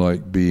something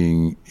like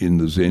being in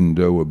the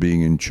Zendo or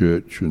being in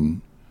church,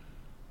 and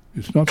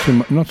it's not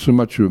so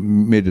much a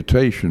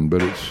meditation,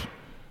 but it's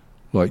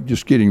like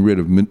just getting rid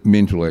of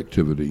mental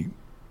activity,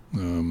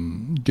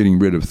 getting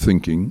rid of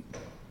thinking,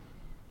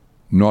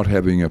 not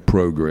having a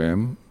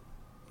program,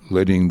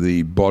 letting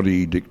the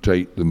body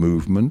dictate the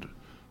movement,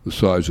 the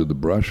size of the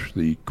brush,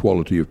 the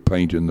quality of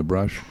paint in the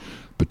brush,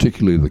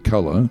 particularly the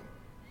color.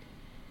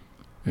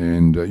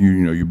 And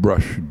you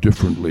brush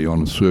differently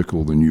on a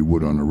circle than you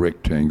would on a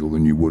rectangle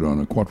than you would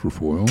on a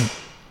quatrefoil.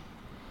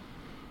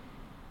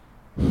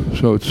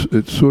 So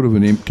it's sort of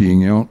an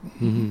emptying out,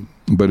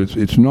 but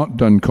it's not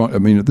done.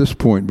 At this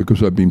point,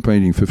 because I've been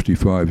painting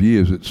 55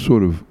 years, it's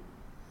sort of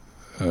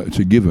it's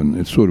a given.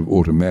 It's sort of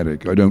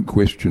automatic. I don't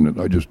question it.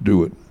 I just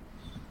do it.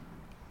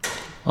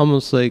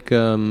 Almost like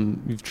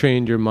you've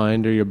trained your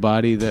mind or your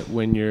body that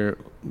when you're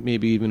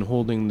maybe even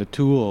holding the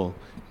tool,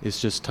 it's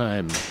just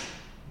time.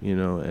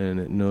 And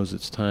it knows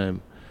it's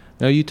time.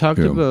 Now you talked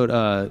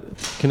about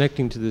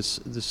connecting to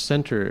this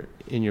center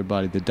in your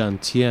body, the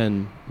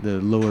dantian, the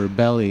lower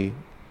belly.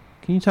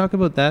 Can you talk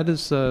about that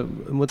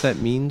and what that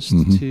means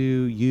to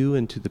you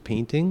and to the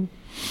painting?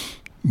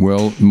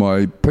 Well,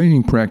 my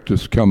painting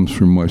practice comes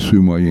from my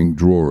Sumai ink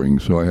drawing.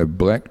 So I have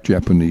black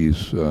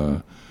Japanese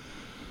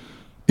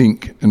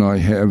ink, and I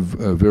have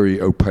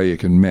very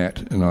opaque and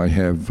matte, and I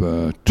have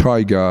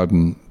Thai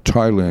Garden,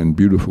 Thailand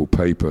beautiful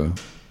paper,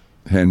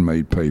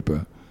 handmade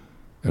paper.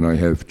 And I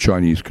have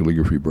Chinese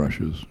calligraphy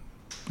brushes.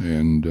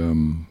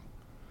 And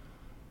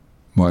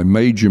my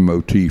major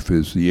motif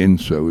is the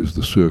enso, is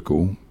the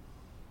circle.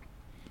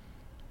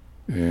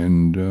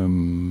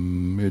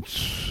 And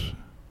it's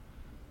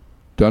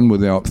done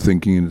without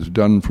thinking, and it's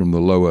done from the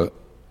lower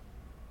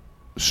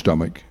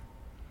stomach.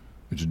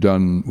 It's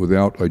done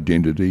without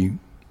identity.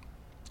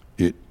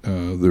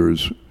 There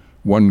is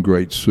one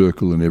great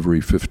circle in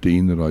every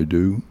 15 that I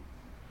do.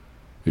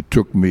 It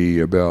took me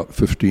about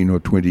 15 or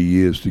 20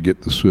 years to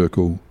get the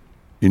circle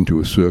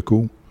into a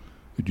circle.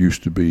 It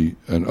used to be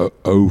an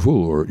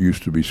oval, or it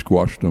used to be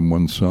squashed on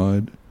one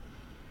side.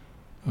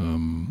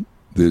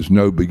 There's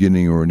no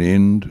beginning or an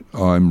end.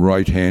 I'm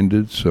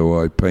right-handed, so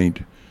I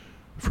paint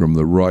from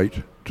the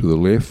right to the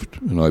left,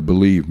 and I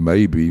believe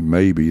maybe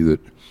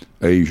that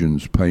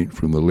Asians paint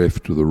from the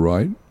left to the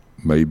right,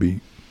 maybe.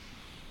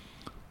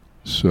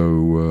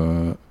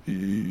 So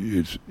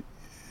it's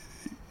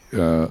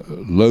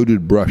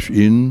loaded brush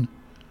in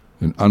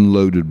and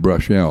unloaded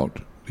brush out.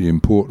 The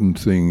important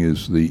thing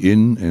is the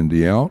in and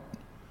the out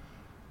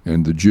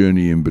and the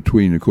journey in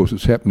between. Of course,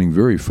 it's happening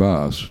very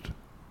fast.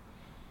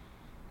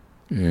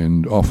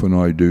 And often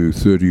I do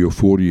 30 or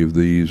 40 of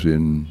these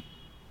in,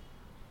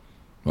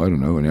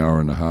 an hour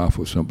and a half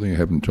or something. I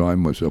haven't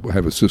timed myself. I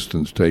have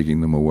assistants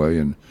taking them away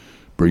and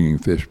bringing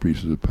fresh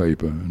pieces of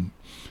paper. And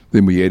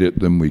then we edit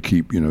them. We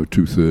keep,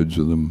 2/3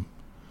 of them.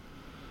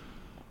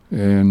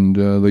 And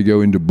they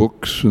go into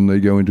books, and they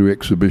go into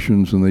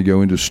exhibitions, and they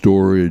go into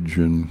storage,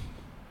 and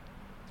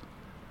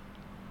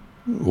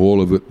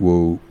all of it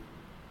will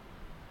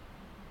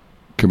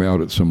come out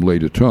at some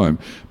later time.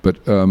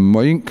 But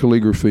my ink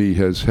calligraphy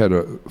has had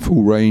a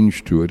full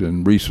range to it,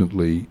 and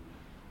recently,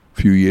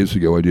 a few years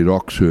ago, I did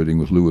Oxherding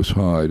with Lewis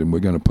Hyde, and we're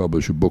going to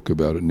publish a book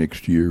about it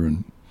next year,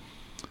 and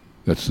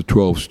that's the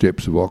 12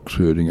 steps of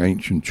Oxherding,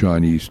 ancient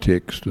Chinese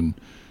text, and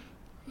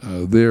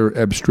they're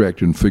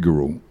abstract and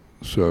figural.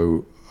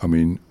 So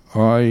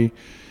I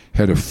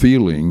had a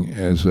feeling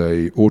as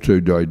a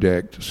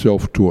autodidact,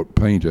 self-taught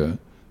painter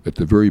at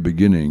the very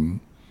beginning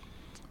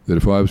that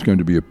if I was going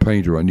to be a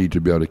painter, I need to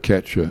be able to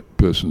catch a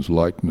person's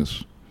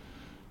likeness.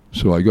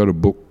 So I got a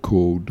book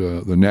called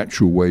The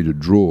Natural Way to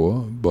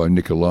Draw by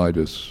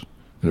Nicolaitis,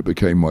 and it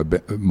became my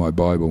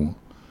Bible.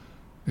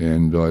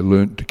 And I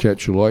learnt to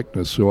catch a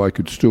likeness, so I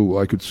could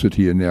sit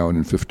here now and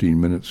in 15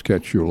 minutes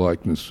catch your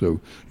likeness, so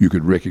you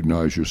could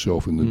recognize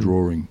yourself in the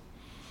drawing.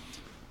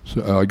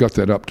 So I got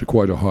that up to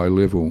quite a high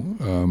level.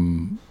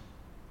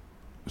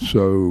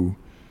 So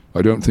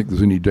I don't think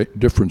there's any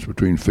difference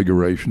between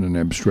figuration and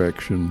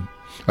abstraction.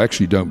 I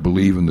actually don't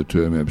believe in the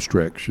term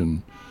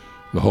abstraction.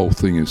 The whole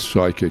thing is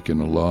psychic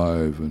and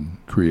alive and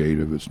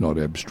creative. It's not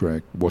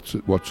abstract. What's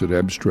it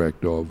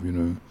abstract of?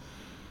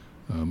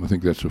 I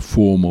think that's a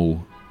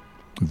formal,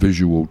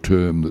 visual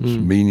term that's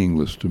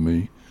meaningless to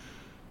me.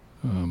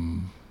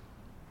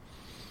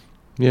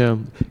 Yeah,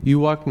 you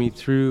walked me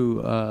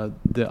through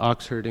the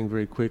Oxherding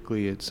very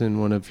quickly. It's in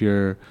one of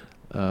your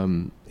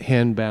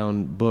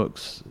hand-bound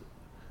books,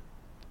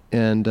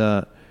 and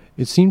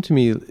It seemed to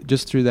me,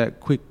 just through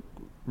that quick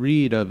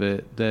read of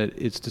it, that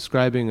it's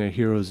describing a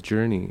hero's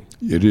journey.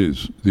 It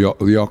is.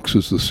 The ox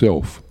is the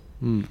self.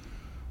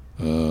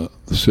 The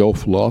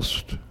self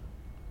lost,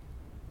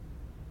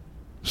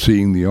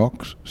 seeing the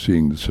ox,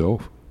 seeing the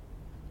self.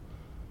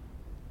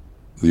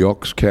 The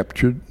ox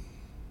captured,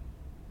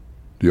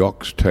 the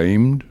ox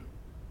tamed,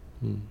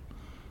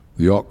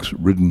 the ox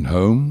ridden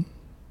home,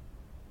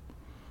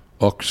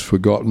 ox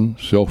forgotten,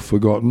 self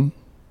forgotten.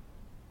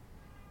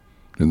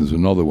 And there's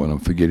another one, I'm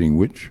forgetting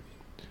which.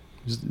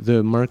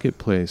 The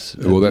marketplace.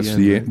 Well, that's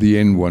the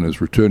end one, is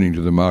returning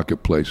to the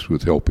marketplace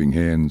with helping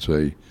hands.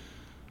 A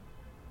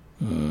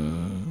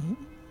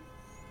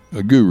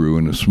guru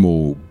and a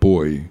small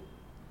boy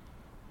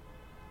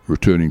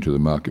returning to the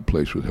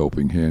marketplace with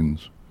helping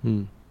hands.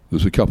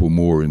 There's a couple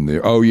more in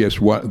there. Oh yes,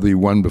 the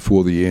one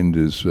before the end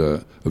is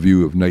a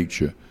view of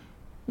nature,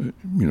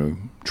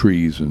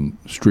 trees and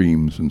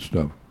streams and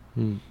stuff,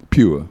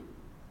 pure.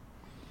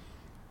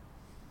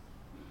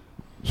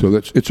 So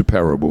it's a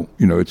parable.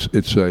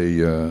 It's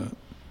a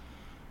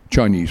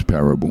Chinese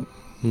parable.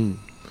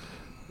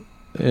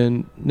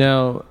 And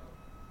now,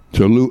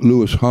 so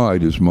Lewis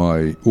Hyde is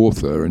my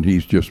author, and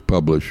he's just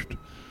published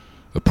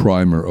a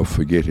primer of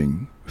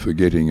forgetting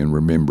and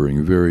remembering.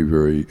 A very,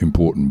 very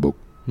important book.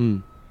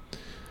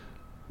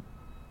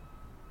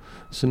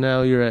 So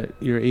now you're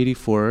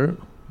 84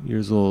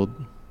 years old.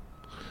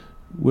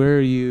 Where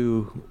are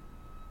you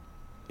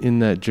in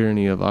that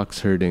journey of ox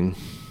herding?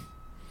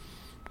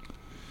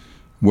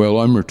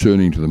 Well, I'm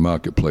returning to the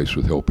marketplace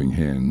with helping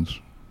hands.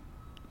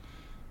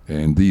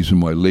 And these are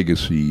my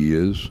legacy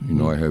years.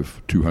 I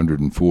have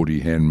 240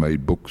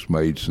 handmade books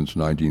made since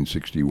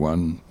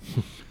 1961.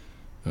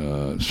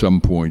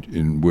 Some point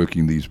in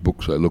working these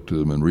books, I looked at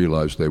them and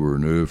realized they were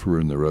an oeuvre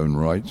in their own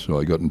right. So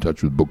I got in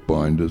touch with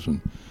bookbinders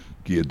and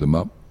geared them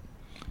up.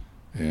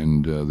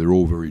 And they're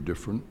all very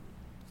different.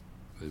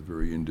 They're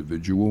very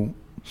individual.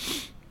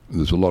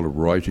 There's a lot of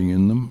writing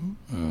in them.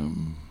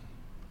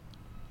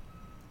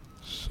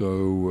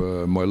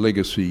 So my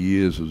legacy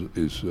years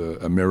is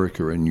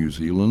America and New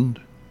Zealand.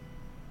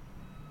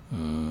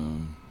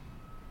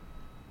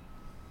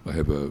 I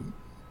have a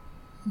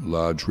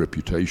large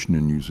reputation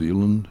in New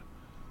Zealand.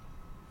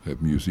 I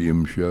have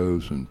museum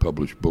shows and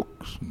publish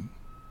books and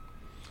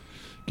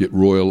get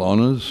royal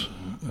honours.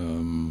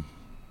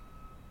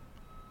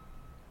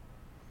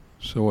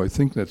 So I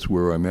think that's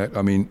where I'm at.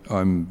 I mean,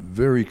 I'm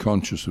very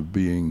conscious of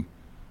being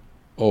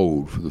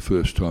old for the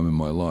first time in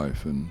my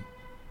life, and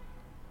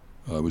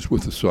I was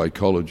with a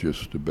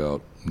psychologist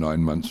about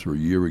 9 months or a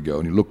year ago,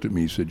 and he looked at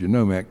me and said,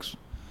 Max,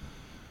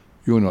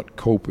 you're not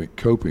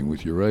coping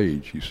with your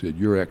age. He said,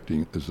 you're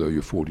acting as though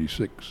you're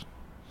 46.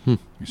 He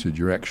said,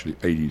 you're actually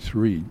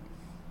 83.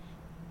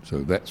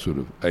 So that sort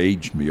of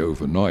aged me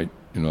overnight.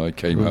 I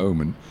came home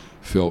and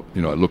felt, I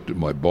looked at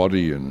my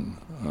body and,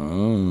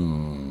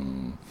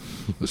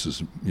 this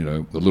is,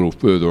 a little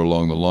further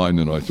along the line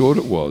than I thought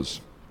it was.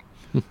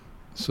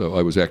 So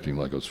I was acting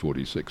like I was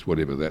 46,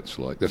 whatever that's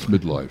like. That's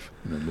midlife,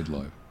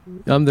 midlife.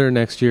 I'm there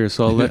next year,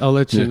 so I'll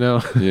let you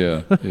know.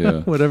 Yeah.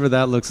 Whatever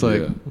that looks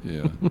like.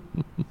 Yeah.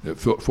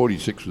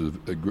 46 was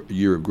a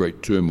year of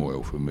great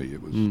turmoil for me.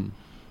 It was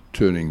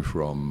turning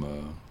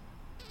from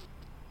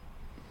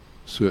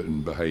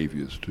certain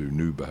behaviors to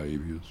new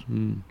behaviors.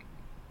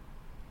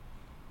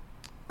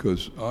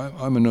 Because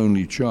I'm an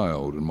only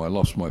child, and I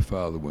lost my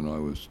father when I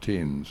was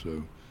 10,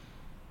 so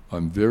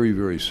I'm very,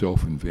 very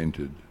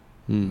self-invented.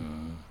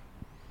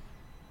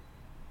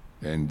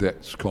 And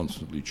that's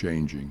constantly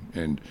changing.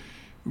 And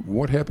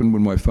what happened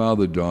when my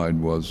father died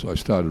was I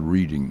started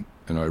reading,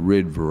 and I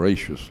read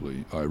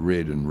voraciously. I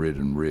read and read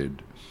and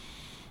read.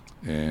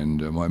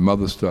 And my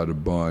mother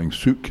started buying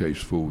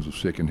suitcasefuls of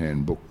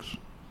second-hand books,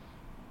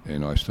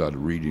 and I started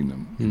reading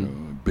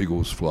them.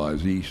 Biggles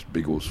Flies East,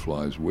 Biggles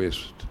Flies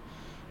West,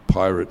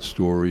 pirate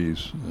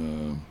stories.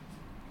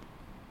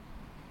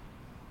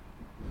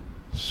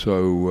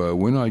 So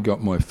when I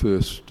got my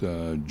first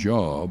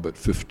job at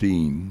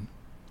 15,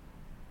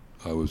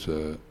 I was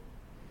a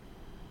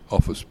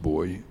office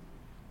boy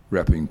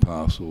wrapping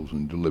parcels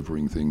and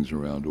delivering things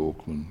around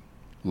Auckland,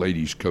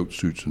 ladies' coat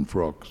suits and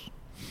frocks.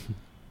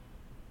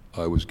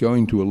 I was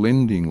going to a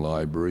lending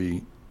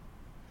library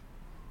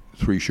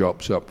 3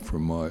 shops up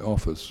from my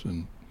office,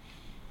 and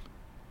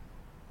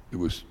it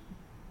was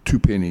 2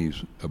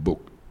 pennies a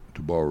book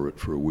to borrow it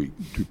for a week,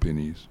 2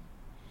 pennies.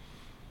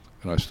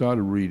 And I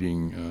started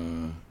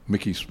reading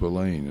Mickey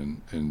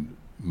Spillane and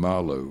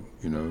Marlowe,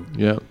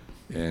 Yeah.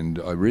 And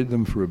I read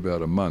them for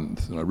about a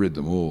month, and I read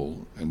them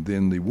all. And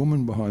then the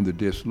woman behind the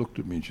desk looked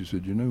at me and she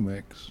said,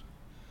 Max,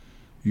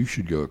 you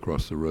should go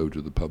across the road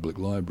to the public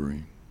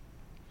library.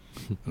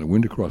 And I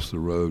went across the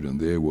road, and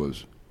there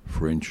was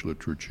French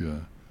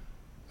literature,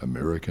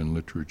 American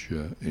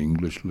literature,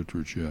 English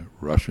literature,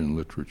 Russian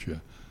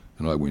literature,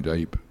 and I went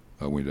ape.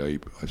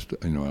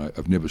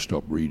 I've never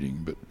stopped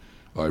reading, but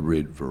I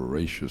read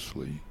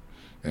voraciously.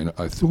 And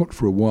I thought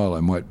for a while I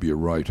might be a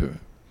writer.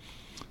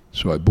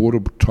 So I bought a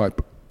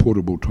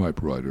portable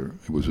typewriter.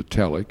 It was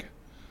italic,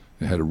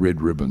 It had a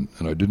red ribbon,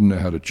 and I didn't know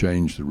how to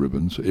change the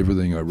ribbon, so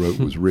everything I wrote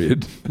was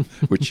red,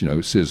 which,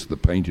 says the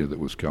painter that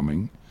was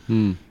coming.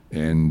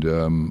 And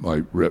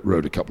I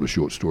wrote a couple of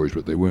short stories,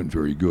 but they weren't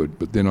very good.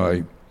 But then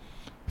I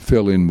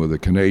fell in with a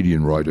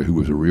Canadian writer who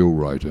was a real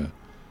writer,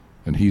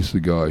 and he's the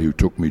guy who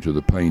took me to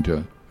the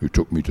painter, who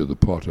took me to the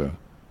potter.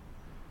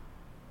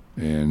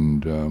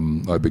 And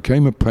I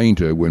became a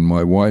painter when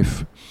my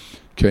wife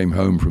came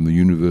home from the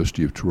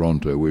University of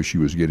Toronto, where she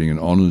was getting an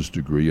honours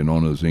degree in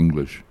honours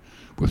English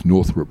with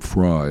Northrop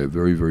Frye, a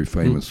very, very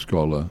famous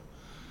scholar.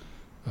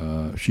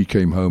 She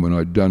came home, and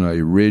I'd done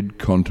a red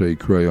Conte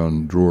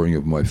crayon drawing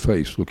of my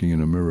face looking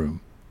in a mirror.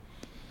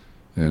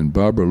 And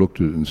Barbara looked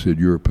at it and said,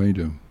 "You're a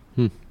painter."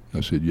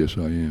 I said, "Yes,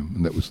 I am."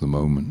 And that was the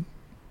moment.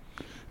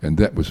 And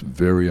that was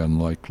very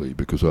unlikely,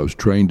 because I was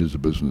trained as a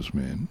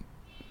businessman.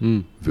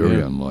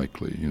 Very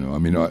unlikely, I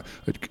mean,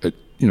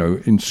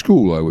 in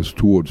school I was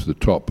towards the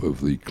top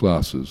of the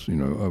classes.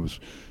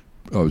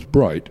 I was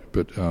bright,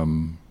 but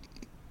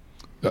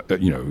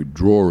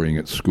drawing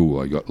at school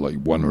I got like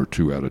 1 or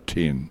 2 out of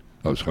 10.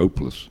 I was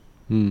hopeless.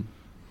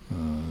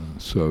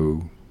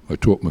 So I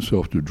taught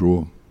myself to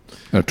draw,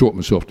 and I taught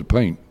myself to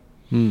paint.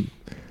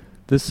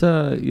 This,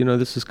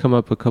 this has come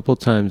up a couple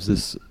times.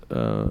 This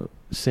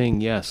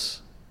saying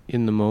yes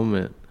in the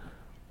moment.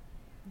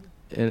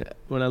 And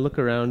when I look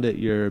around at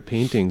your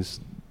paintings,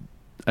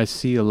 I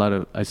see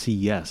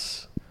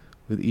yes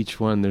with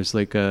each one. There's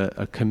like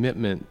a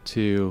commitment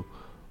to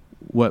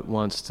what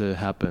wants to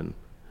happen.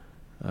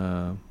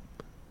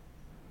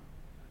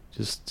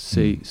 Just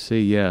say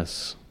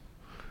yes.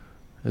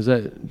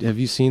 Have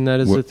you seen that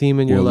as a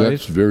theme in your life? Well,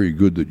 that's very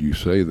good that you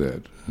say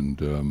that.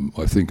 And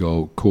I think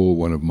I'll call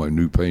one of my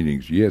new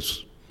paintings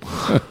Yes.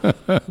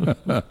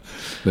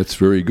 That's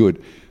very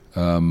good.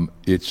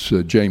 It's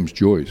James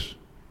Joyce.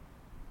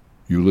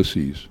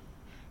 Ulysses.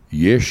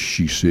 Yes,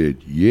 she said,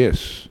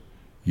 yes.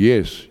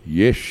 Yes,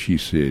 yes, she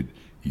said,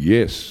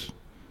 yes.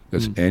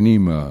 That's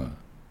Anima.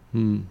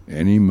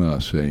 Anima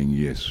saying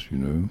yes,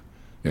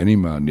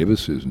 Anima never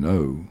says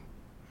no.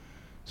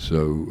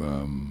 So,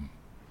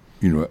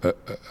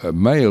 a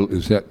male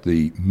is at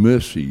the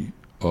mercy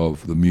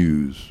of the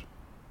muse.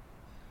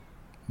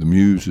 The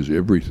muse is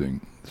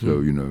everything.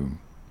 So,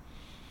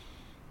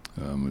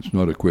 it's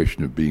not a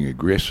question of being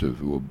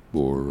aggressive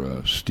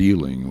or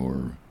stealing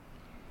or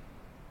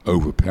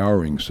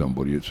overpowering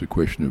somebody. It's a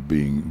question of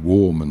being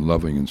warm and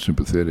loving and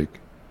sympathetic,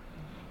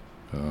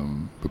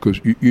 because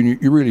you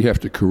really have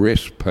to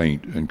caress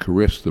paint and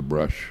caress the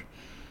brush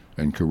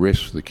and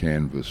caress the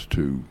canvas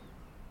to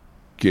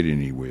get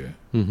anywhere.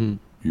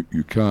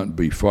 You can't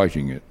be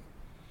fighting it,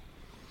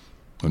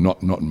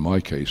 not in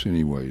my case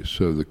anyway.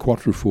 So the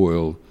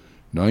Quatrefoil,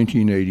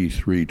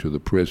 1983 to the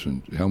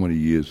present, how many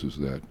years is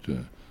that?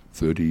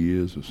 30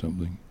 years or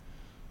something?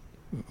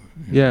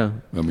 Yeah.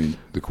 I mean,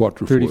 the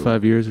Quatrefoil.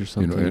 35 years or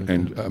something.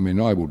 And I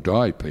mean, I will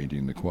die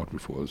painting the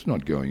Quatrefoil. It's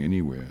not going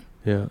anywhere.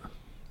 Yeah.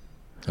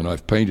 And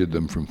I've painted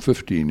them from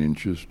 15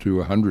 inches to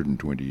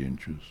 120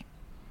 inches.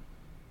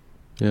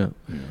 Yeah.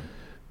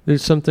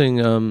 There's something,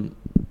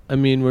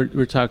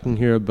 we're talking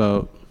here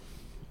about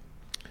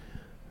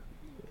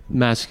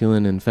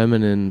masculine and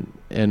feminine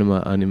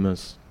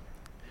animus.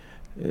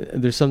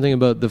 There's something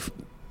about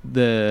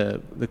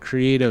the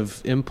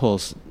creative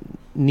impulse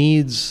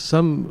needs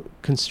some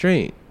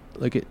constraint.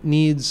 Like it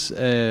needs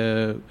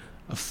a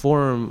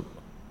form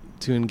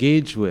to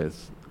engage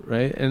with,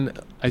 right? And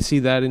I see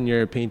that in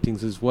your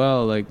paintings as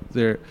well. Like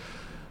they're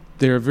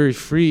very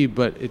free,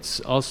 but it's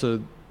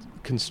also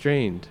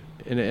constrained,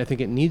 and I think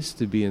it needs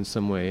to be in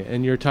some way.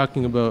 And you're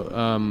talking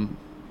about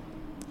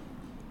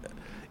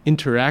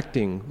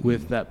interacting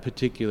with that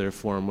particular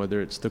form, whether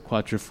it's the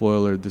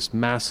Quatrefoil or this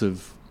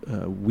massive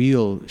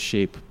wheel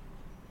shape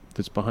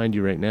that's behind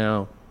you right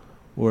now,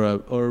 or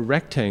a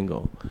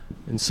rectangle,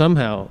 and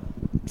somehow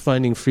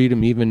finding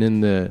freedom even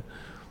in the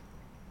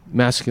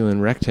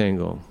masculine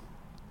rectangle.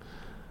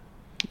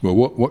 Well,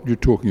 what you're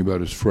talking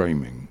about is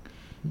framing,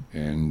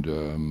 and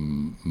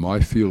my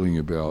feeling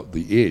about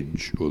the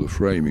edge or the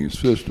framing is,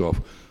 first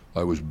off,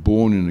 I was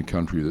born in a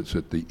country that's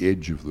at the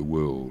edge of the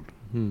world,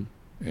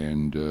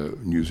 and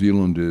New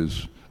Zealand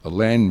is a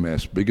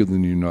landmass bigger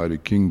than the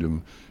United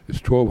Kingdom.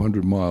 It's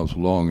 1,200 miles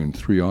long and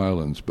 3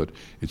 islands, but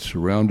it's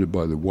surrounded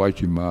by the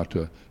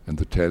Waitemata and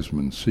the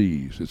Tasman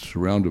Seas. It's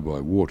surrounded by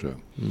water.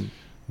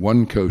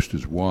 One coast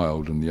is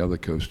wild and the other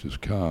coast is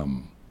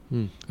calm.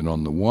 And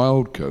on the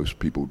wild coast,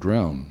 people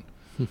drown.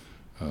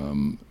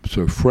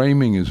 So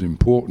framing is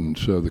important.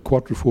 So the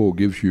Quatrefoil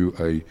gives you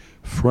a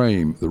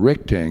frame. The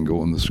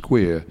rectangle and the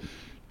square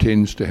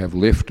tends to have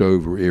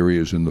leftover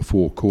areas in the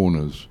 4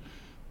 corners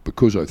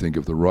because I think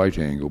of the right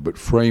angle. But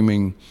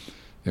framing,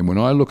 and when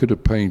I look at a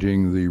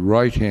painting, the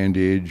right-hand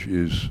edge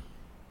is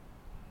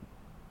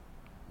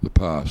the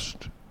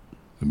past.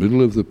 The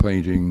middle of the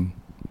painting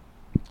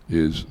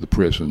is the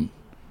present,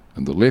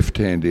 and the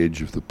left-hand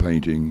edge of the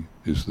painting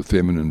is the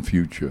feminine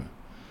future.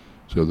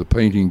 So the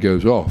painting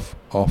goes off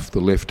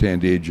the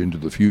left-hand edge into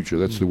the future.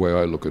 That's the way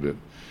I look at it.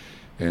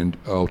 And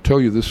I'll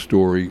tell you this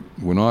story.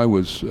 When I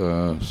was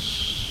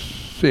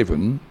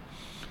 7,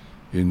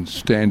 In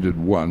Standard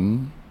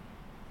 1,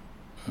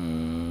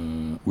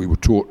 we were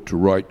taught to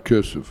write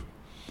cursive,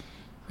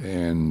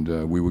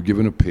 and we were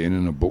given a pen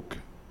and a book,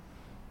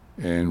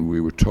 and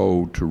we were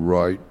told to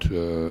write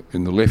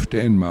in the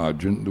left-hand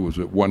margin. There was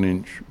a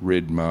 1-inch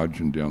red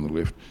margin down the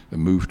left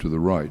and move to the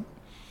right.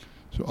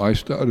 So I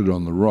started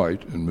on the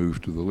right and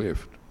moved to the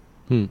left.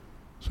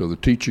 So the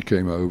teacher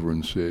came over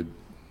and said,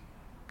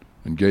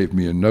 and gave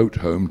me a note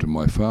home to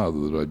my father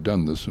that I'd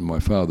done this, and my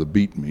father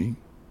beat me.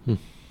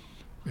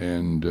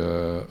 And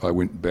I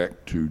went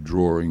back to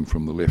drawing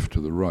from the left to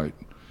the right.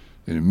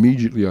 And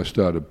immediately I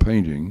started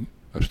painting.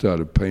 I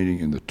started painting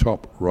in the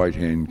top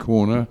right-hand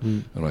corner,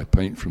 and I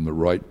paint from the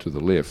right to the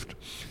left.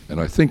 And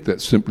I think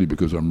that's simply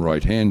because I'm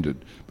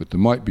right-handed, but there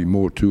might be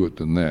more to it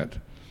than that.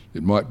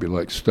 It might be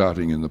like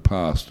starting in the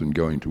past and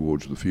going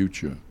towards the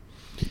future.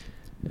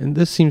 And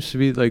this seems to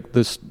be like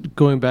this,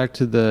 going back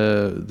to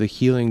the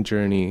healing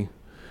journey,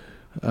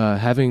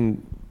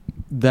 having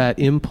that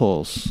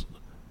impulse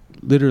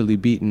literally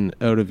beaten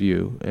out of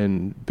you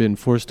and been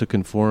forced to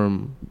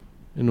conform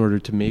in order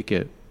to make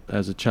it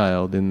as a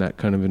child in that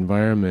kind of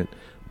environment,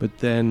 but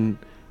then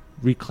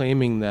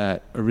reclaiming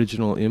that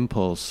original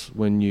impulse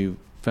when you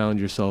found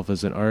yourself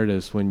as an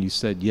artist, when you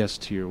said yes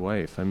to your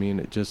wife. I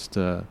mean, it just,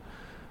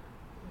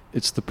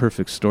 it's the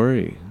perfect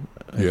story.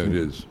 I think. It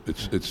is.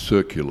 It's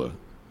circular.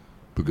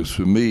 Because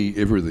for me,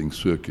 everything's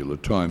circular,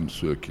 time's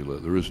circular.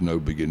 There is no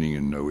beginning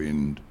and no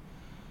end.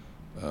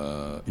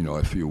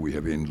 I feel we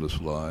have endless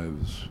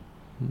lives.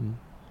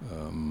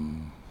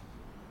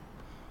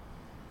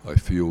 I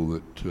feel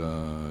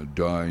that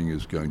dying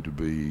is going to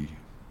be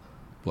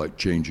like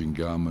changing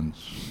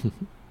garments,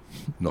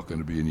 not going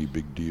to be any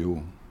big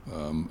deal.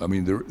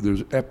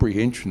 There's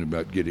apprehension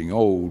about getting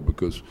old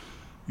because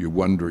you're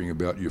wondering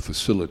about your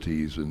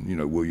facilities and,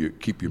 will you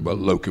keep your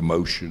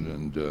locomotion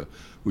and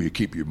will you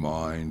keep your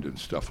mind and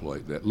stuff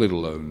like that, let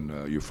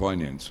alone your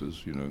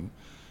finances,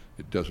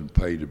 It doesn't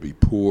pay to be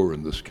poor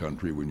in this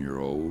country when you're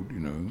old,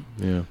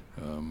 Yeah.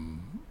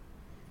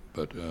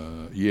 But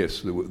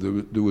yes,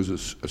 there was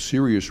a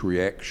serious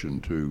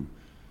reaction to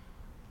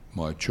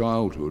my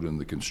childhood and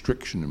the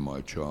constriction in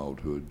my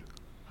childhood.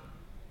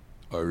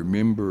 I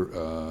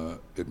remember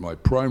at my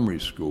primary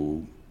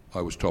school,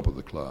 I was top of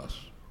the class.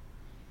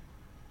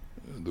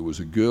 There was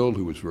a girl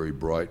who was very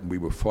bright, and we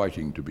were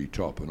fighting to be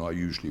top, and I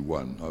usually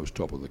won. I was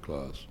top of the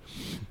class.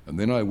 And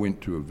then I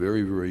went to a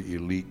very, very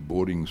elite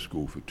boarding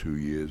school for 2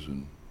 years,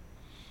 and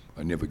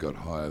I never got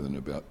higher than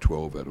about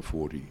 12 out of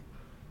 40.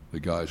 The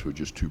guys were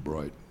just too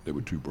bright. They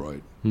were too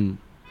bright.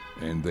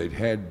 And they'd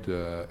had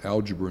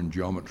algebra and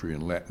geometry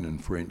and Latin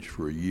and French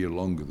for a year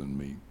longer than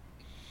me,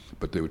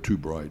 but they were too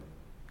bright.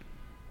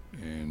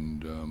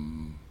 And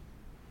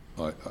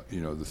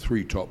the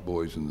 3 top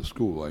boys in the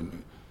school,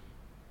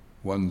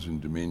 one's in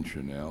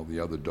dementia now, the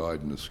other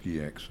died in a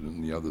ski accident,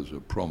 and the other's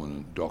a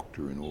prominent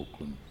doctor in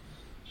Auckland.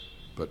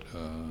 But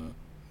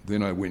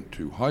then I went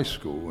to high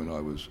school, and I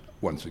was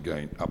once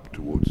again up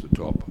towards the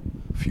top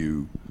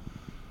few.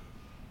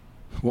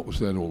 What was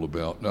that all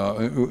about?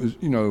 It was,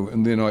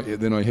 and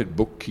then I hit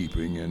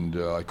bookkeeping, and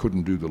I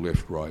couldn't do the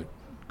left-right,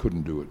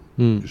 couldn't do it.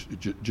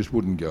 It just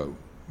wouldn't go.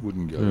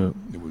 Yeah.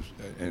 It was,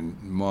 and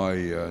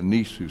my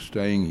niece who's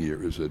staying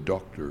here is a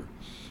doctor,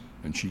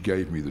 and she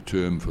gave me the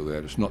term for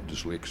that. It's not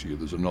dyslexia.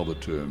 There's another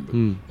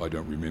term, but I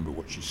don't remember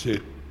what she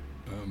said.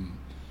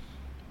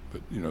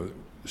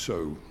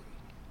 So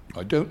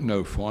I don't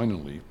know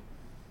finally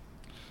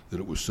that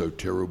it was so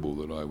terrible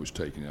that I was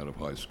taken out of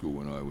high school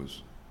when I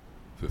was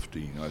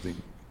 15. I think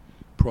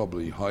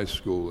probably high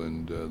school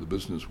and the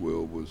business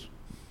world was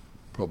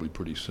probably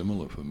pretty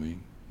similar for me.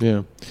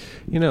 Yeah.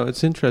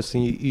 It's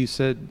interesting. You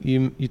said,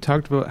 you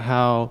talked about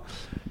how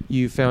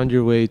you found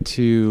your way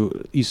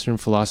to Eastern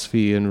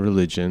philosophy and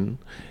religion,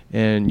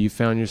 and you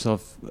found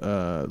yourself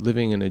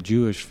living in a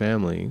Jewish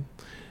family,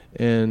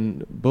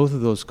 and both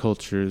of those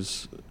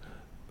cultures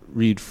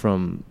read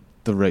from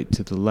the right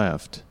to the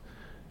left.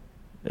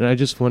 And I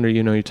just wonder,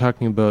 you're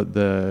talking about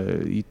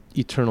the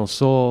eternal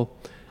soul,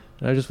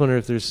 and I just wonder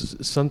if there's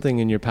something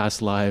in your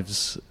past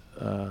lives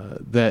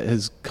that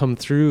has come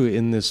through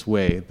in this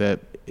way that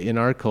in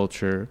our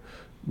culture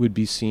would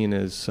be seen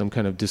as some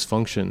kind of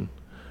dysfunction,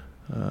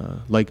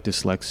 like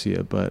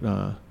dyslexia. But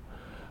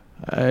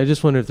I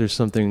just wonder if there's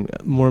something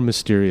more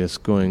mysterious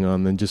going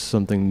on than just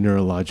something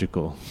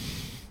neurological.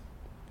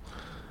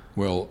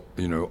 Well,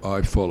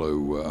 I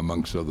follow,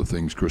 amongst other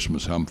things,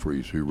 Christmas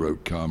Humphreys, who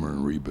wrote Karma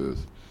and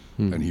Rebirth,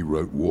 and he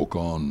wrote Walk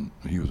On.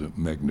 He was a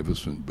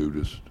magnificent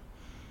Buddhist.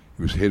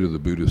 He was head of the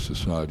Buddhist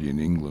Society in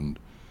England,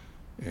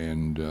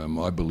 and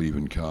I believe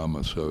in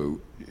karma. So,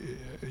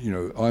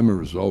 I'm a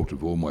result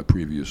of all my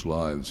previous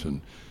lives,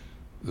 and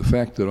the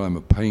fact that I'm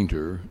a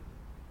painter,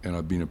 and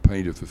I've been a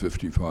painter for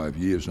 55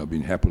 years, and I've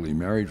been happily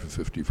married for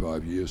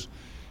 55 years,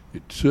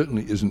 it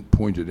certainly isn't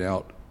pointed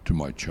out to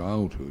my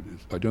childhood.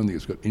 I don't think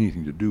it's got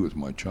anything to do with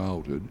my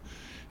childhood.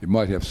 It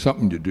might have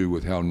something to do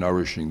with how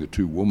nourishing the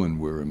 2 women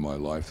were in my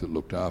life that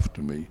looked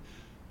after me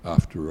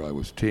after I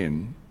was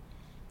 10,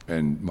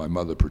 and my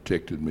mother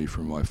protected me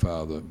from my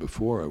father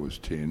before I was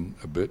 10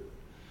 a bit.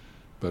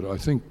 But I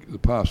think the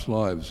past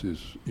lives is,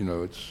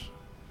 I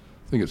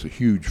think it's a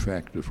huge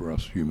factor for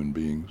us human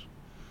beings,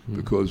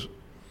 because,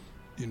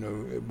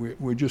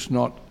 we're just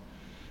not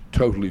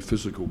totally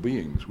physical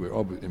beings.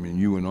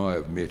 You and I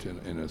have met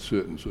in a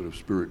certain sort of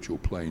spiritual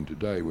plane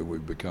today where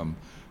we've become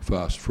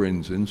fast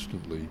friends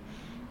instantly.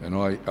 And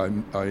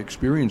I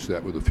experienced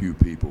that with a few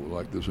people.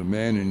 Like there's a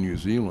man in New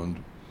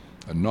Zealand,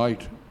 a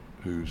knight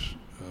who's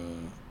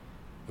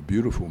a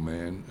beautiful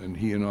man, and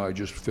he and I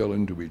just fell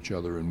into each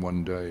other in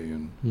one day,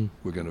 and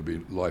we're going to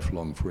be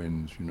lifelong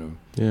friends,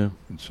 Yeah.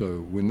 And so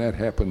when that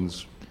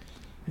happens,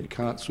 you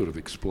can't sort of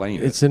explain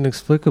it. It's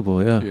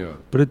inexplicable, yeah.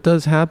 But it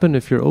does happen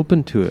if you're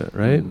open to it,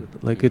 right?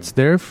 It's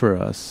there for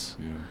us.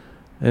 Yeah.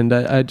 And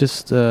I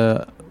just,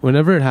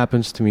 whenever it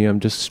happens to me, I'm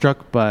just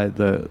struck by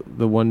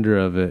the wonder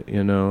of it,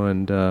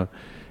 and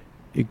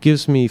it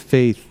gives me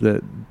faith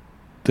that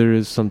there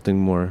is something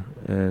more,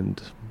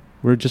 and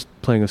we're just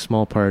playing a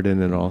small part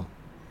in it all.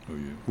 Oh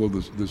yeah. Well,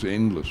 there's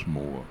endless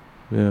more.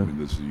 Yeah.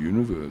 There's the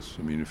universe.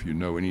 If you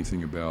know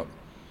anything about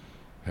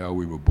how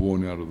we were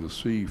born out of the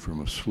sea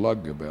from a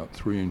slug about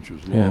 3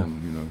 inches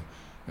long,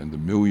 and the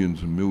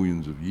millions and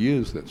millions of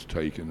years that's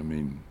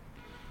taken,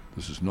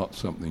 this is not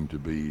something to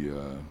be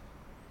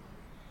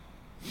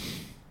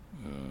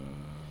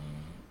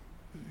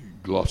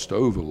glossed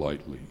over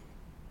lightly.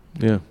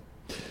 Yeah.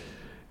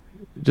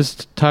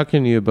 Just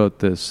talking to you about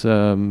this,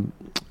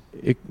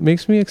 it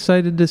makes me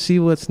excited to see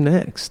what's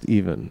next,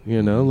 even,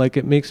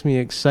 it makes me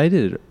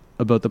excited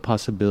about the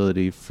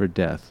possibility for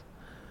death,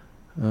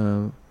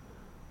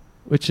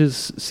 which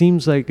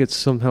seems like it's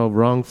somehow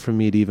wrong for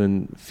me to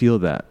even feel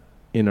that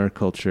in our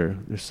culture.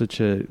 There's such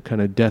a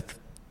kind of death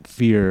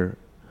fear.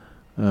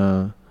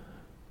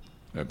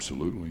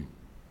 Absolutely.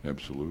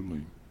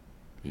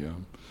 Yeah.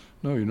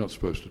 No, you're not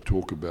supposed to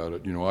talk about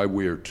it. I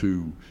wear a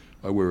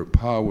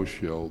paua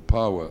shell.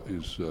 Paua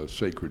is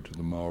sacred to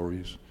the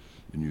Maoris.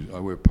 I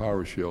wear a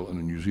paua shell and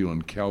a New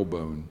Zealand cow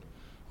bone.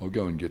 I'll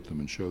go and get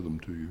them and show them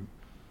to you.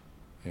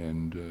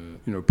 And,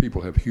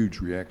 people have huge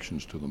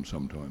reactions to them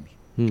sometimes.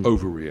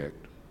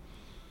 Overreact.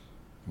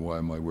 Why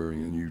am I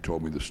wearing it? And you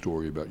told me the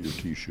story about your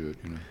T-shirt,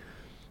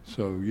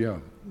 So, yeah.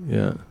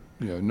 Yeah.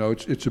 Yeah, no,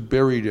 it's a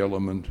buried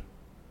element.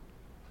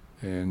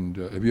 And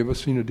have you ever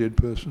seen a dead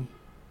person?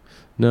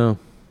 No.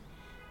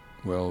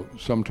 Well,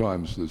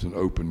 sometimes there's an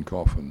open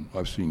coffin.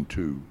 I've seen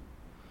two.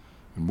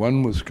 And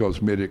one was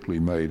cosmetically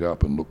made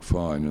up and looked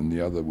fine, and the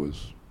other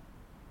was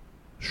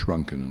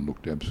shrunken and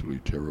looked absolutely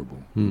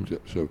terrible.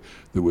 So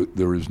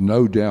there is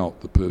no doubt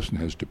the person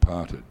has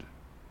departed.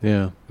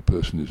 Yeah. The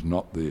person is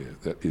not there.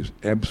 That is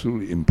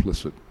absolutely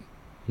implicit.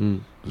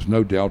 There's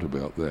no doubt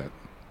about that.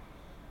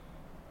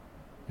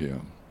 Yeah.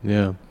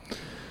 Yeah.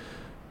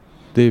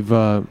 They've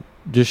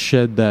just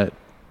shed that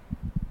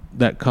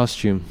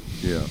costume.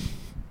 Yeah,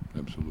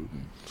 absolutely.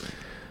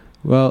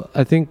 Well,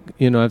 I think,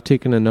 I've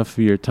taken enough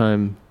of your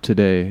time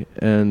today,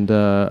 and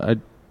I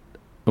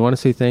want to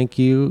say thank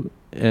you,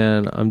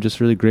 and I'm just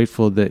really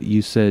grateful that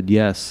you said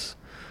yes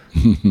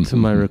to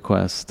my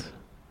request.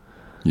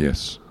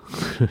 Yes.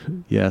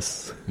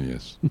 Yes.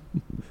 Yes.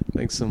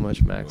 Thanks so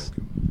much, Max.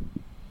 Welcome.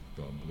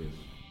 God bless.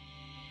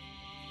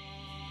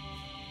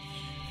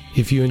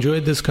 If you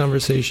enjoyed this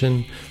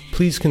conversation,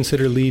 please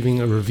consider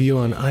leaving a review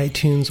on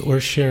iTunes or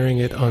sharing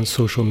it on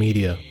social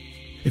media.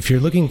 If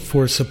you're looking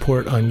for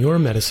support on your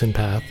medicine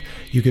path,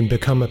 you can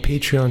become a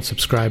Patreon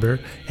subscriber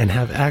and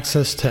have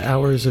access to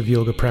hours of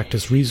yoga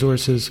practice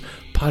resources,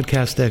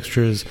 podcast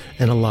extras,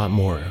 and a lot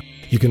more.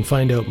 You can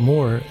find out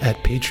more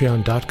at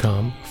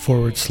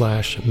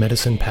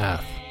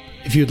patreon.com/medicinepath.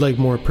 If you'd like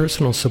more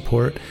personal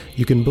support,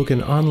 you can book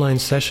an online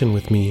session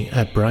with me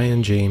at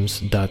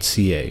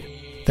brianjames.ca.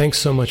 Thanks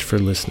so much for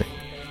listening.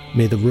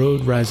 May the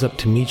road rise up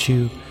to meet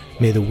you.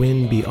 May the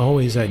wind be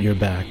always at your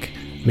back.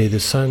 May the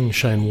sun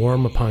shine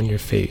warm upon your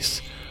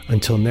face.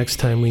 Until next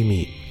time we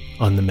meet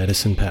on the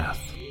Medicine Path.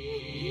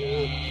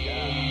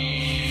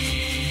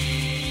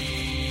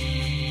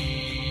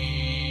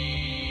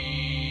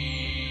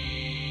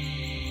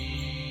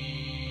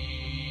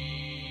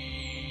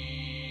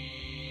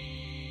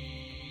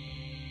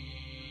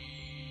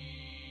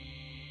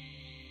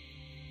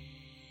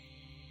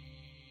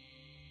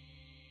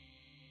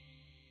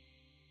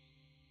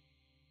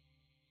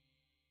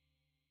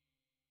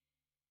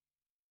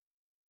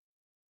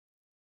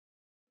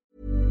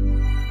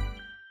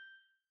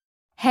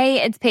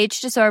 Hey, it's Paige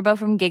DeSorbo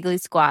from Giggly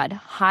Squad.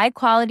 High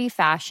quality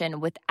fashion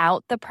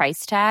without the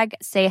price tag.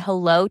 Say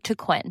hello to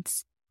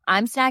Quince.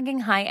 I'm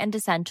snagging high-end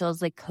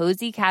essentials like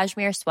cozy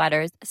cashmere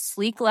sweaters,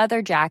 sleek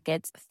leather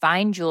jackets,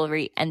 fine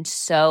jewelry, and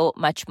so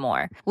much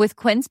more. With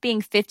Quince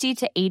being 50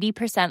 to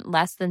 80%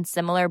 less than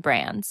similar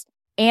brands.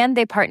 And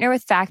they partner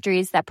with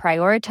factories that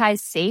prioritize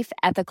safe,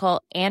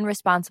 ethical, and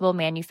responsible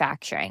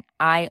manufacturing.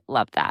 I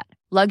love that.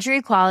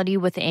 Luxury quality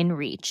within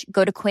reach.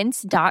 Go to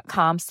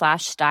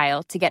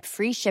quince.com/style to get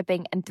free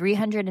shipping and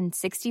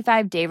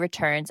 365-day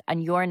returns on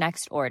your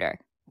next order.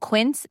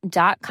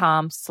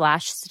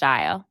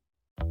 Quince.com/style.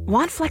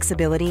 Want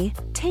flexibility?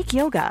 Take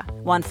yoga.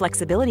 Want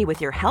flexibility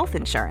with your health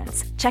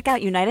insurance? Check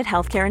out United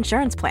Healthcare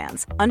Insurance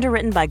Plans.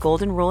 Underwritten by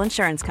Golden Rule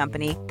Insurance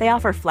Company, they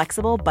offer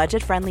flexible,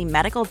 budget-friendly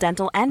medical,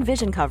 dental, and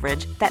vision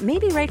coverage that may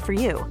be right for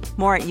you.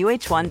 More at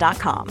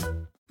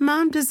uh1.com.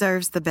 Mom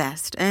deserves the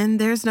best, and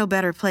there's no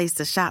better place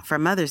to shop for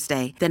Mother's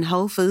Day than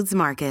Whole Foods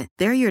Market.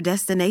 They're your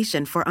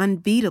destination for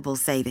unbeatable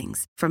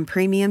savings, from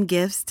premium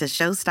gifts to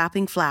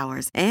show-stopping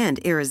flowers and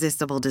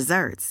irresistible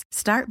desserts.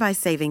 Start by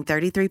saving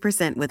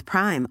 33% with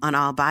Prime on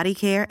all body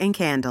care and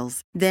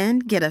candles. Then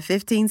get a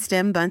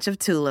 15-stem bunch of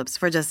tulips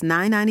for just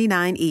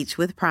 $9.99 each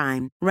with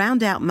Prime.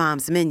 Round out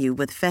Mom's menu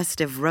with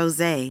festive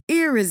rosé,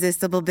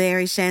 irresistible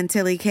berry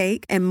chantilly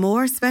cake, and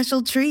more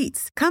special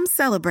treats. Come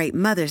celebrate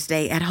Mother's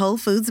Day at Whole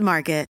Foods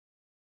Market.